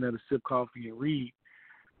to be in there to sip coffee and read,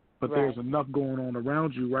 but there's enough going on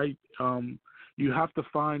around you, right? You have to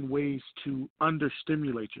find ways to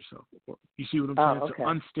understimulate yourself. You see what I'm saying? To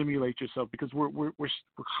unstimulate yourself, because we're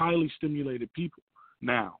highly stimulated people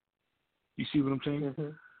now. You see what I'm saying?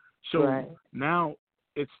 So now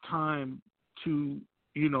it's time to,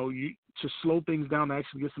 to slow things down, to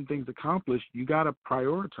actually get some things accomplished. You got to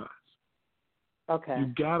prioritize.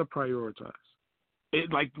 You got to prioritize.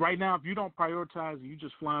 Like right now, if you don't prioritize and you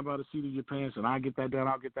just flying by the seat of your pants and I get that done,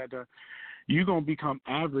 I'll get that done, you're going to become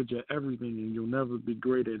average at everything and you'll never be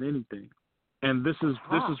great at anything. And this is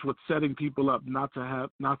what's setting people up not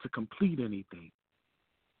to complete anything.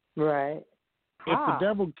 Right. If the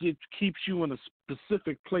devil keeps you in a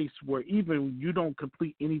specific place where even you don't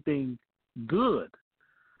complete anything good,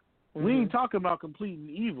 we ain't talking about completing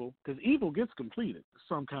evil, because evil gets completed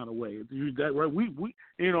some kind of way. We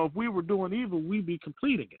if we were doing evil, we'd be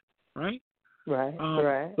completing it, right?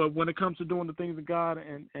 Right. But when it comes to doing the things of God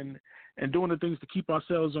and doing the things to keep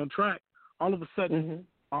ourselves on track, all of a sudden,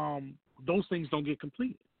 those things don't get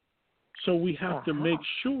completed. So we have to make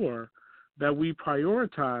sure that we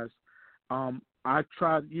prioritize. I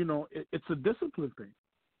tried, it's a discipline thing.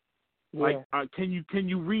 Yeah. Like, can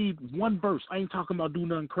you read one verse? I ain't talking about do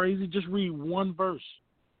nothing crazy. Just read one verse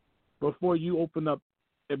before you open up,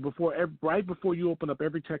 right before you open up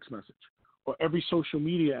every text message or every social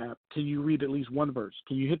media app. Can you read at least one verse?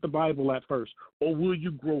 Can you hit the Bible at first, or will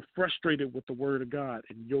you grow frustrated with the Word of God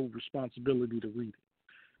and your responsibility to read it?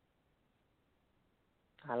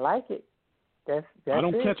 I like it. That's I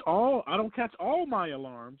don't it. catch all my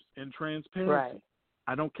alarms in transparency. Right.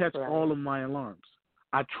 I don't catch all of my alarms.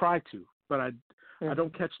 I try to, but I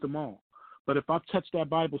don't catch them all. But if I've touched that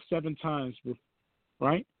Bible 7 times,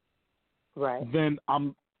 right? Then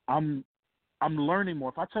I'm learning more.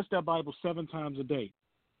 If I touch that Bible 7 times a day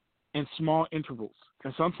in small intervals,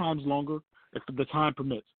 and sometimes longer if the time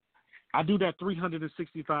permits, I do that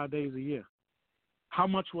 365 days a year. How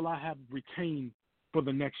much will I have retained for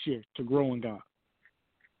the next year to grow in God?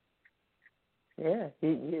 Yeah,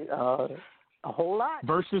 a whole lot.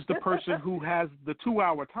 Versus the person who has the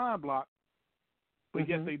 2-hour time block, but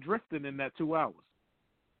yet they drifting in that 2 hours.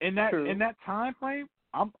 In that time frame,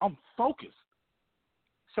 I'm focused.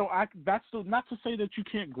 So that's not to say that you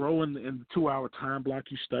can't grow in the 2-hour time block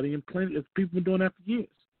you study, and plenty of people been doing that for years.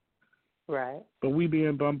 Right. But we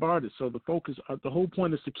being bombarded. So the focus, the whole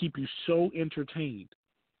point is to keep you so entertained.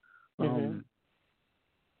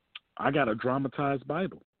 I got a dramatized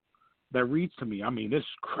Bible that reads to me. I mean, it's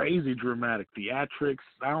crazy dramatic, theatrics,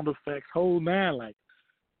 sound effects, whole nine. Like,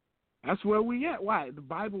 that's where we at. Why? The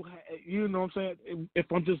Bible, you know what I'm saying?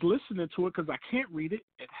 If I'm just listening to it because I can't read it,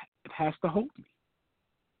 it has to hold me.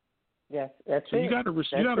 Yes, that's so it. You got to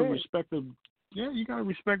respect the. Yeah, you got to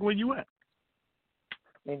respect where you at.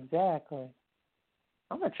 Exactly.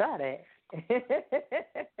 I'm gonna try that.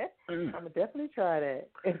 I'm gonna definitely try that.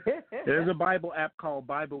 There's a Bible app called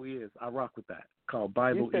Bible Is. I rock with that. Called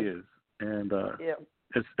Bible Is, and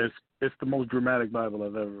it's the most dramatic Bible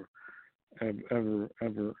I've ever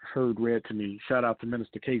heard read to me. Shout out to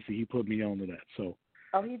Minister Casey. He put me on to that. So.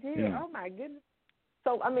 Oh, he did. Yeah. Oh my goodness.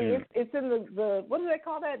 So I mean, it's in the what do they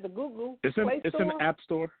call that? The Google Play Store? It's in the App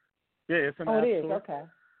Store. Yeah, it's in the App Store. Okay.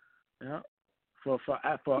 Yeah. For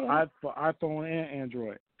iPhone and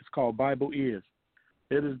Android. It's called Bible Is.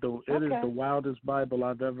 It is the wildest Bible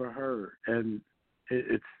I've ever heard, and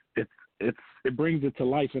it brings it to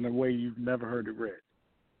life in a way you've never heard it read.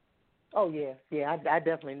 Oh yeah. I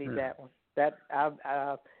definitely need that one. That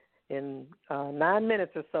in 9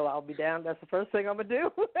 minutes or so I'll be down. That's the first thing I'm gonna do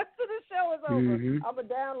after the show is over. I'm gonna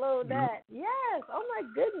download that. Yes. Oh my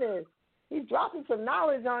goodness. He's dropping some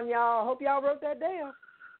knowledge on y'all. Hope y'all wrote that down.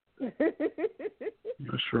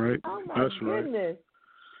 That's right. Oh my That's goodness. Right.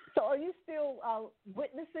 So are you still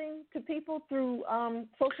witnessing to people through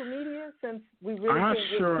social media since we really I can't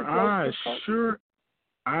sure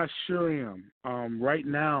am. Right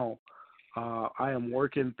now, I am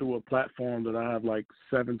working through a platform that I have like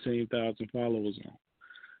 17,000 followers on.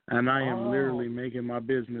 And I am literally making my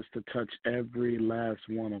business to touch every last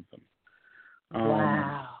one of them.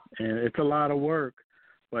 Wow. And it's a lot of work,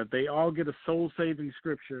 but they all get a soul-saving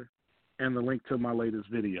scripture and the link to my latest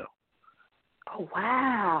video. Oh,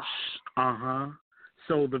 wow.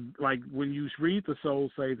 So when you read the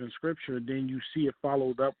soul-saving scripture, then you see it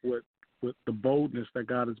followed up with the boldness that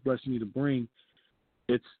God is blessing you to bring.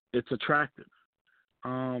 It's attractive.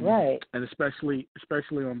 Right. And especially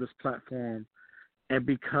on this platform. And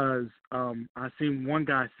because I seen one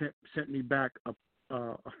guy sent me back a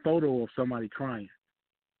photo of somebody crying.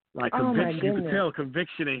 Like conviction. You could tell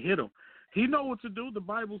conviction had hit him. He know what to do. The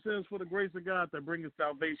Bible says, "For the grace of God that bringeth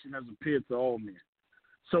salvation has appeared to all men."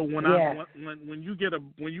 So when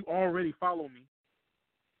you already follow me,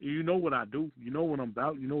 you know what I do. You know what I'm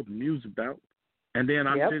about. You know what the music's about. And then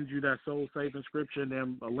I send you that soul saving scripture and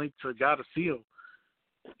then a link to God a seal.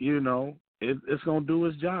 You know, it's gonna do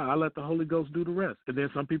its job. I let the Holy Ghost do the rest. And then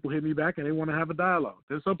some people hit me back and they want to have a dialogue.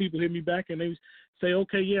 Then some people hit me back and they say,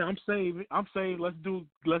 "Okay, yeah, I'm saved.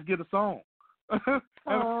 Let's get a song."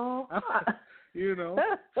 You know,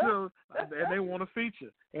 so and they want a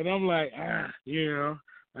feature, and I'm like, I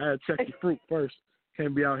had to check your fruit first.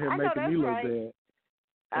 Can't be out here making me look bad.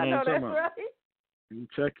 I know that's right. You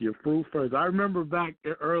check your fruit first. I remember back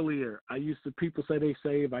earlier, people say they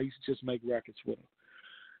save. I used to just make records with them,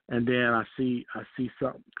 and then I see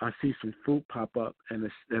some fruit pop up, and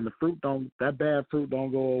the fruit that bad fruit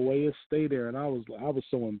don't go away. It stay there, and I was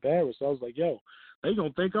so embarrassed. I was like, yo, they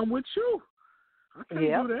gonna think I'm with you. I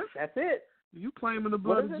can't do that. That's it. You claiming the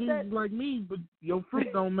blood of Jesus like me, but your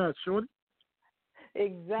fruit don't match, shorty.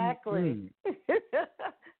 Exactly.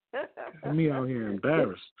 Me out here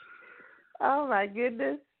embarrassed. Oh my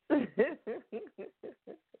goodness.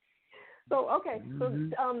 So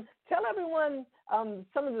tell everyone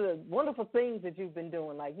some of the wonderful things that you've been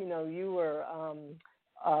doing. Like, you know, you were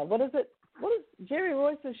what is it? What is Jerry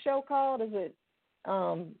Royce's show called? Is it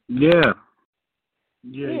Yeah.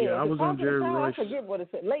 I was on Jerry Royce. I forget what it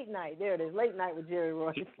said. Late Night. There it is. Late Night with Jerry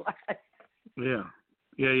Royce. Yeah.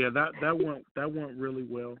 That went really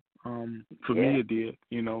well. For me it did.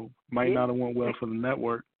 You know, might not have went well for the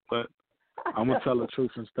network, but I'm gonna tell the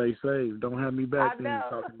truth and stay safe. Don't have me back there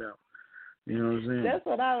talking about. You know what I'm saying? That's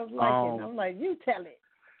what I was liking. I'm like, you tell it.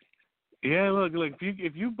 Yeah, look,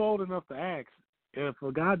 if you bold enough to ask, if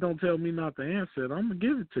a guy don't tell me not to answer it, I'm gonna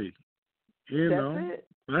give it to you. You know,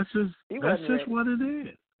 that's just what it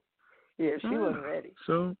is. Yeah, she wasn't ready.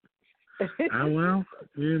 So, well,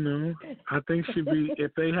 you know, I think she'd be.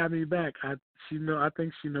 If they have me back, I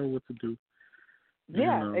think she know what to do.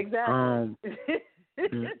 Yeah, exactly.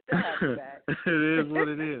 It is what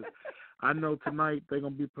it is. I know tonight they're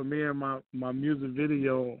gonna be premiering my music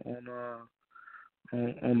video on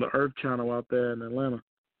the Earth Channel out there in Atlanta.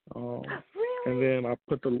 Really? And then I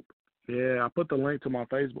put the link to my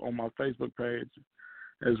Facebook page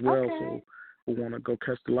as well. Okay. So we want to go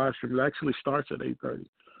catch the live stream. It actually starts at 8:30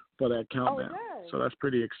 for that countdown. So that's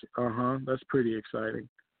pretty exciting.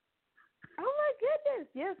 Oh my goodness!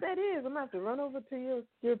 Yes, that is. I'm gonna have to run over to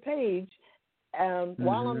your page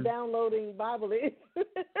while I'm downloading Bible.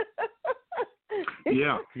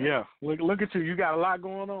 Yeah. Look at you. You got a lot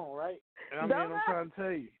going on, right? I'm trying to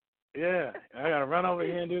tell you. Yeah, I gotta run over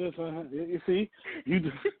here and do this. You see,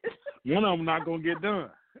 one of them not gonna get done.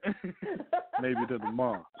 Maybe till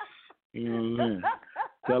tomorrow. You know what I'm saying?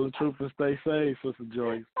 Tell the truth and stay safe, Sister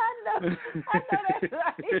Joyce. I know that's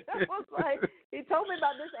right. It was like, he told me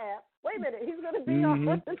about this app. Wait a minute, he's gonna be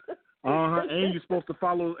on. And you're supposed to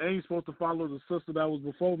follow. The sister that was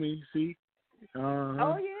before me. See.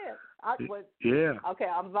 Oh yeah. Yeah. Okay,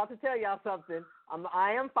 I'm about to tell y'all something.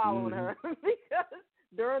 I am following her because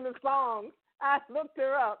during the song I looked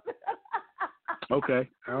her up. Okay.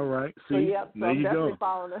 All right. See. So there I'm you definitely go.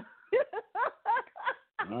 Following her.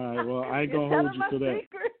 All right. Well, I ain't gonna hold you to that.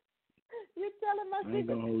 Secret. You're telling my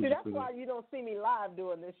secret. See, that's why you don't see me live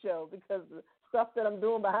doing this show, because the stuff that I'm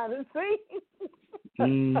doing behind the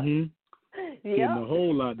scenes. Getting a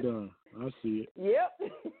whole lot done. I see it.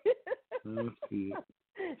 Yep. I see it.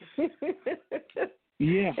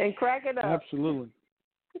 Yeah. And crack it up. Absolutely.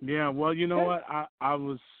 Yeah. Well, you know what? I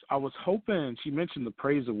was hoping. She mentioned the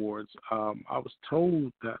Praise Awards. I was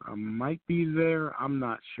told that I might be there. I'm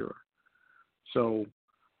not sure. So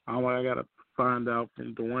I got to find out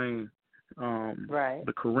from Dwayne,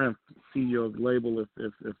 the Corinth CEO of the label,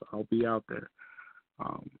 if I'll be out there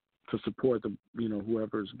to support the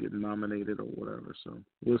whoever's getting nominated or whatever. So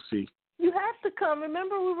we'll see. You have to come.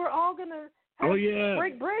 Remember, we were all gonna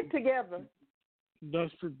break bread together.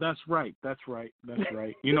 That's right.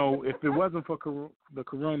 You know, if it wasn't for the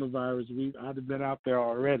coronavirus, I'd have been out there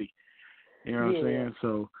already. You know what I'm saying?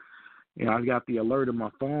 So, I got the alert on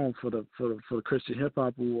my phone for the Christian Hip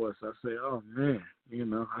Hop Awards. I say, oh man,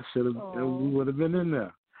 I should have. We would have been in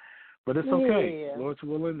there, but it's okay. Yeah. Lord's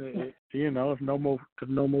willing, if no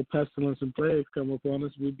more pestilence and plagues come upon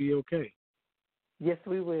us, we'll be okay. Yes,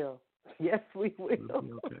 we will. Yes, we will. We'll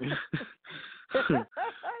be okay.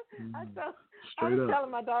 I was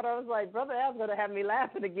telling my daughter, I was like, Brother Al's going to have me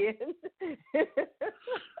laughing again.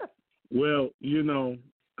 Well,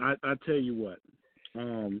 I tell you what,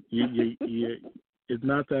 it's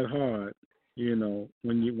not that hard.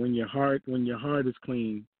 When your heart is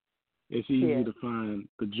clean, it's easy to find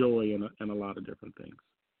the joy in a lot of different things.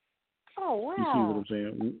 Oh wow! You see what I'm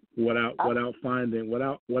saying?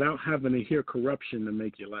 Without having to hear corruption to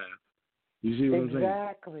make you laugh. You see what I'm saying?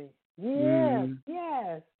 Exactly. Yes.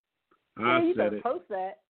 Yes. I said it. Post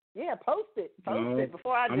that. Yeah, post it. Post it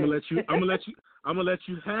before I do. I'm gonna let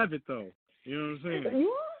you have it though. You know what I'm saying?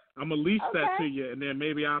 I'm gonna lease that to you, and then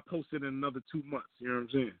maybe I'll post it in another 2 months. You know what I'm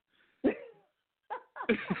saying?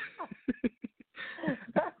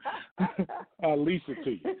 I'll lease it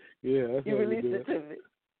to you. Yeah, that's you release it to me.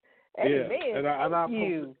 Hey, man,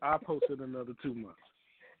 I'll post it in another 2 months.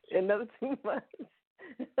 Another 2 months.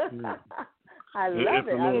 Yeah. I love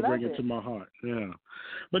it. The Lord bring it to my heart. Yeah,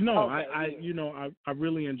 but no, I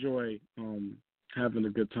really enjoy having a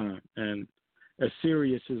good time, and as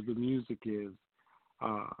serious as the music is,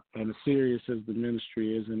 and as serious as the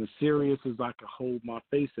ministry is, and as serious as I can hold my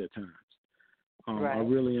face at times, I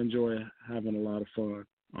really enjoy having a lot of fun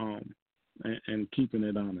and keeping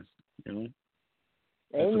it honest.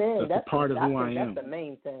 Amen. That's a part of who I am. That's the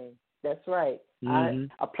main thing. That's right. I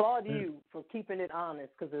applaud you for keeping it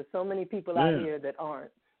honest, because there's so many people out here that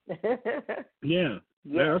aren't. Yeah,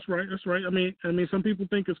 that's right. That's right. I mean, some people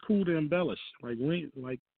think it's cool to embellish. Like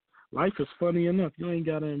life is funny enough. You ain't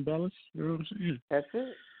gotta embellish. You know what I'm saying? That's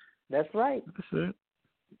it. That's right. That's it.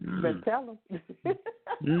 But tell them.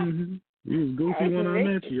 You was goofy when I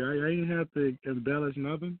met you. I ain't have to embellish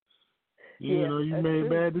nothing. You know, you made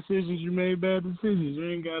bad decisions. You made bad decisions.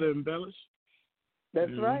 You ain't gotta embellish.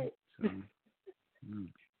 That's right. So,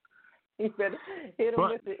 You better hit them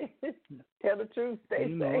with it. Tell the truth,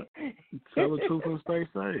 stay safe. Tell the truth and stay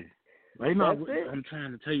safe. They not. I'm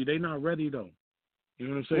trying to tell you, they not ready though. You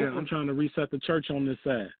know what I'm saying? I'm trying to reset the church on this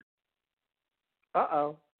side.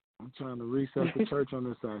 Uh-oh. I'm trying to reset the church on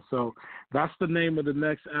this side. So that's the name of the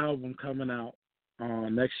next album coming out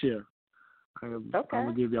next year. I'm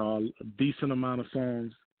gonna give y'all a decent amount of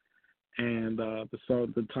songs, and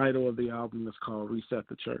the title of the album is called "Reset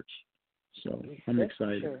the Church." So I'm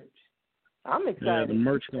excited. I'm excited. Yeah, the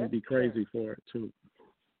merch gonna be crazy for it too.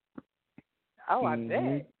 Oh, I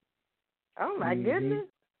bet. Oh my goodness.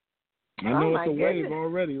 I know it's a wave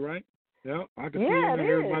already, right? Yeah, I can see it.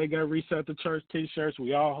 Everybody got Reset the Church T-shirts.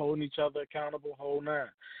 We all holding each other accountable, whole nine.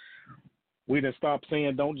 We done stopped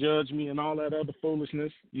saying "don't judge me" and all that other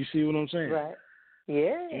foolishness. You see what I'm saying? Right.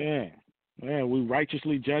 Yeah. Yeah. We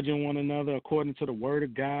righteously judging one another according to the Word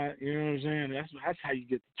of God. You know what I'm saying? That's how you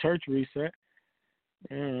get the church reset.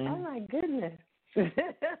 Oh my goodness.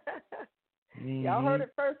 Y'all heard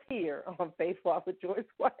it first here on Faith Walk with Joyce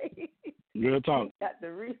White. Good talk. Got to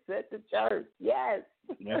reset the church. Yes.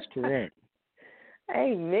 That's correct.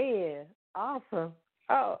 Amen. Awesome.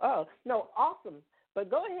 Awesome. But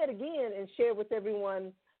go ahead again and share with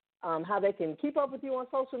everyone how they can keep up with you on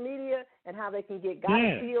social media and how they can get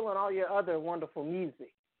Gotta Feel and all your other wonderful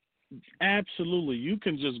music. Absolutely. You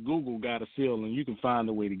can just Google Gotta Feel and you can find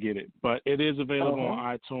a way to get it. But it is available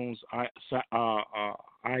on iTunes,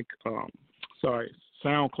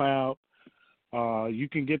 SoundCloud. You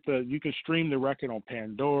can stream the record on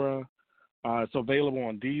Pandora. It's available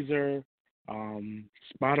on Deezer.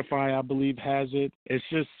 Spotify, I believe, has it. It's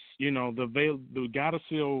just, the Gotta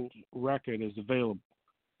Feel record is available.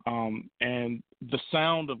 And the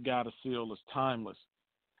sound of Gotta Feel is timeless.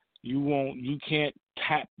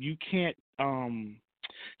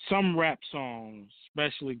 Some rap songs,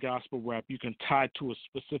 especially gospel rap, you can tie to a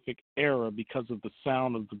specific era because of the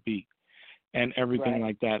sound of the beat and everything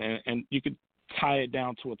like that. And you could tie it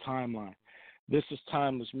down to a timeline. This is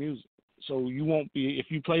timeless music. So you won't be,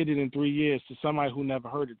 if you played it in 3 years to somebody who never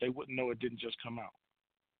heard it, they wouldn't know it didn't just come out.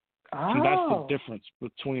 Oh. And that's the difference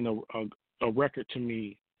between a record to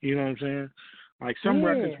me. You know what I'm saying? Like some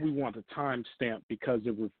records we want a time stamp because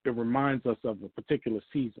it reminds us of a particular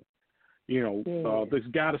season. This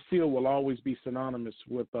Gotta Feel will always be synonymous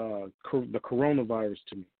with the coronavirus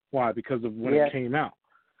to me. Why? Because of when it came out.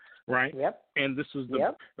 Right? Yep. And this was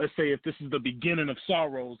let's say if this is the beginning of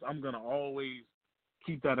sorrows, I'm going to always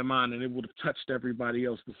keep that in mind, and it would have touched everybody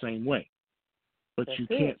else the same way. But you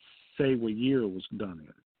can't say what year it was done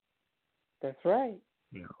in. That's right.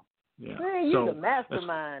 Yeah. Man, you're the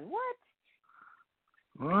mastermind. What?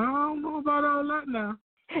 Well, I don't know about all that now.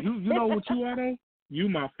 You know what you are, though? You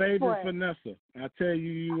my favorite Vanessa. I tell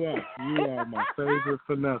you, you are. You are my favorite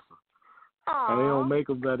Vanessa. And they don't make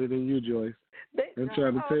them better than you, Joyce. I'm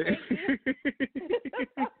trying to tell you.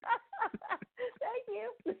 Thank you.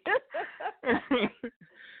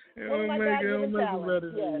 They don't make them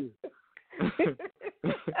better than you.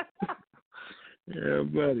 Yeah,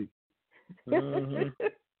 buddy.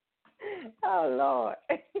 Oh, Lord.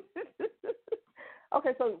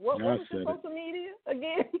 Okay, so what was your social media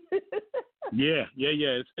again? Yeah.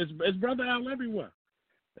 It's Brother Al everywhere.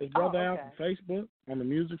 It's Brother Al on Facebook on the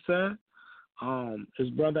music side. It's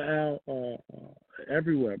Brother Al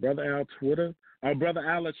everywhere. Brother Al Twitter. Brother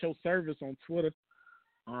Al at your service on Twitter.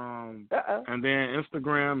 And then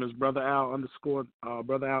Instagram is Brother Al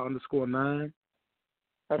 _9.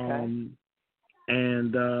 Okay.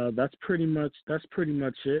 And that's pretty much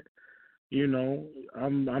it.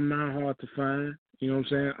 I'm not hard to find. You know what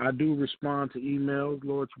I'm saying? I do respond to emails,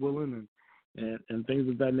 Lord's willing, and things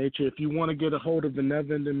of that nature. If you want to get a hold of the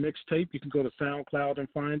Never Ending Mixtape, you can go to SoundCloud and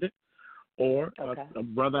find it, or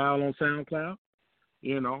Brother Al on SoundCloud,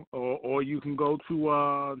 or you can go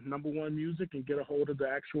to Number One Music and get a hold of the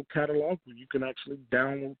actual catalog where you can actually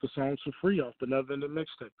download the songs for free off the Never Ending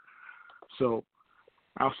Mixtape. So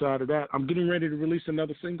outside of that, I'm getting ready to release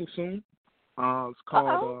another single soon. It's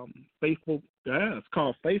called Faithful. Yeah, it's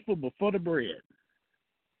called Faithful Before the Bread.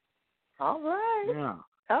 All right. Yeah.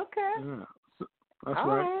 Okay. Yeah. So, that's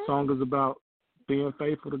right. Song is about being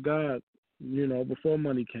faithful to God, before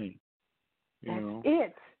money came. know.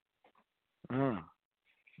 It.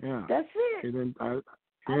 Yeah. That's it. And then I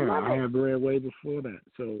had bread way before that.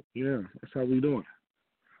 So yeah, that's how we doing.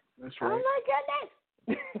 That's right. Oh my goodness.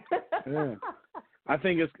 Yeah. I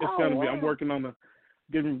think it's gonna be. I'm working on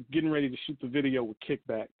getting ready to shoot the video with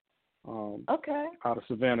Kickback. Okay. Out of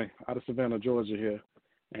Savannah, Georgia here,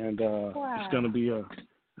 and it's gonna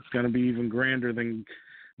be even grander than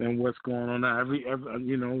what's going on now. Every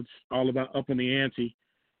it's all about upping the ante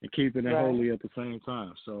and keeping it holy at the same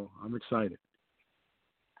time. So I'm excited.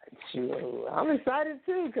 Sure. I'm excited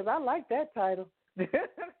too because I like that title.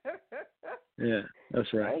 Yeah,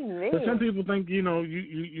 that's right. Amen. But some people think you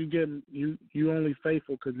only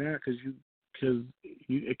faithful because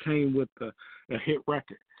it came with a hit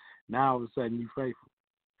record. Now all of a sudden you faithful.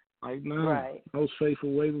 Like no, I was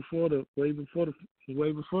faithful way before the bread. You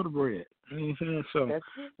know what I'm saying? So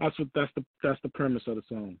that's the premise of the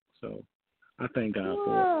song. So I thank God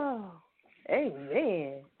for it.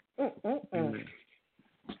 Amen. Amen.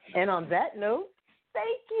 And on that note,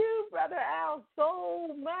 thank you, Brother Al,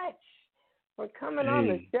 so much for coming on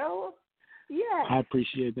the show. Yeah. I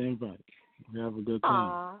appreciate the invite. You have a good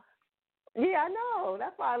time. Yeah, I know.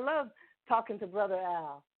 That's why I love talking to Brother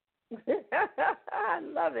Al. I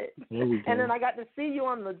love it. There we go. And then I got to see you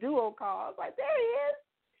on the duo call. I was like, there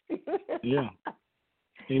he is. Yeah.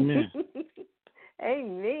 Amen.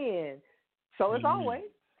 Amen. So as always,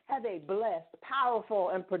 have a blessed,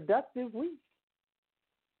 powerful, and productive week.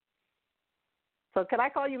 So can I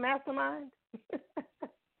call you Mastermind?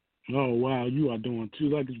 Oh, wow. You are doing too.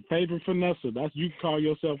 Like favorite finesse. That's you call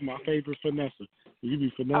yourself my favorite finesse. You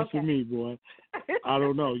be finessing me, boy. I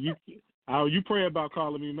don't know. You pray about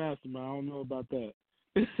calling me Mastermind. I don't know about that.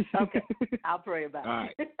 Okay. I'll pray about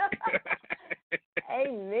it.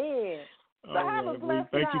 Amen. So have a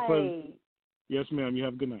blessed night. Yes, ma'am. You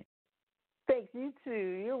have a good night. Thanks. You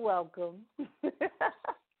too. You're welcome. I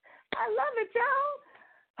love it,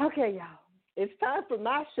 y'all. Okay, y'all. It's time for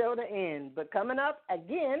my show to end. But coming up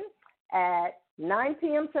again at 9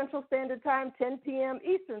 p.m. Central Standard Time, 10 p.m.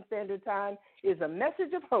 Eastern Standard Time is A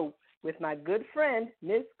Message of Hope with my good friend,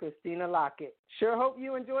 Miss Christina Lockett. Sure hope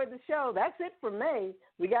you enjoyed the show. That's it for May.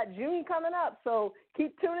 We got June coming up, so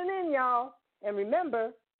keep tuning in, y'all. And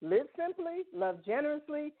remember, live simply, love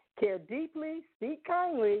generously, care deeply, speak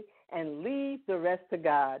kindly, and leave the rest to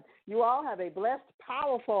God. You all have a blessed,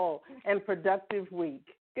 powerful, and productive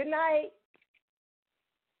week. Good night.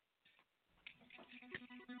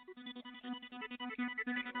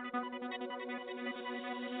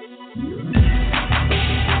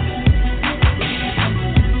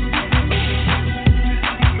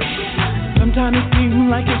 Sometimes it seems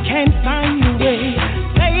like you can't find your way.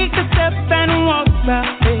 Take a step and walk by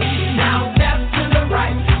faith. Now step to the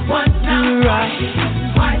right, one now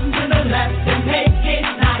right, twice to the left and make it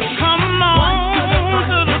nice. Come on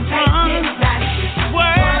to the front,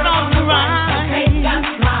 word on the right.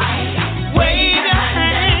 Wave your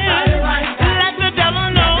hand, let the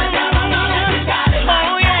devil know.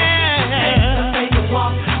 Oh yeah,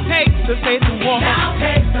 take the faith to walk. Now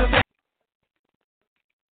take the faith.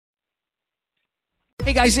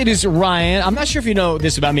 Hey guys, it is Ryan. I'm not sure if you know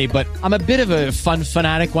this about me, but I'm a bit of a fun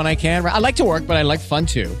fanatic when I can. I like to work, but I like fun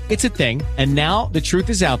too. It's a thing. And now the truth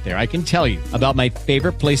is out there. I can tell you about my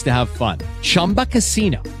favorite place to have fun. Chumba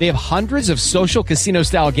Casino. They have hundreds of social casino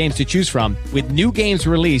style games to choose from with new games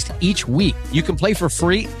released each week. You can play for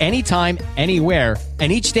free anytime, anywhere.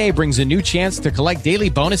 And each day brings a new chance to collect daily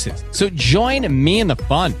bonuses. So join me in the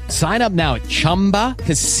fun. Sign up now at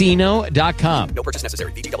ChumbaCasino.com. No purchase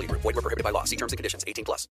necessary. VGW. Void where prohibited by law. See terms and conditions. 18+.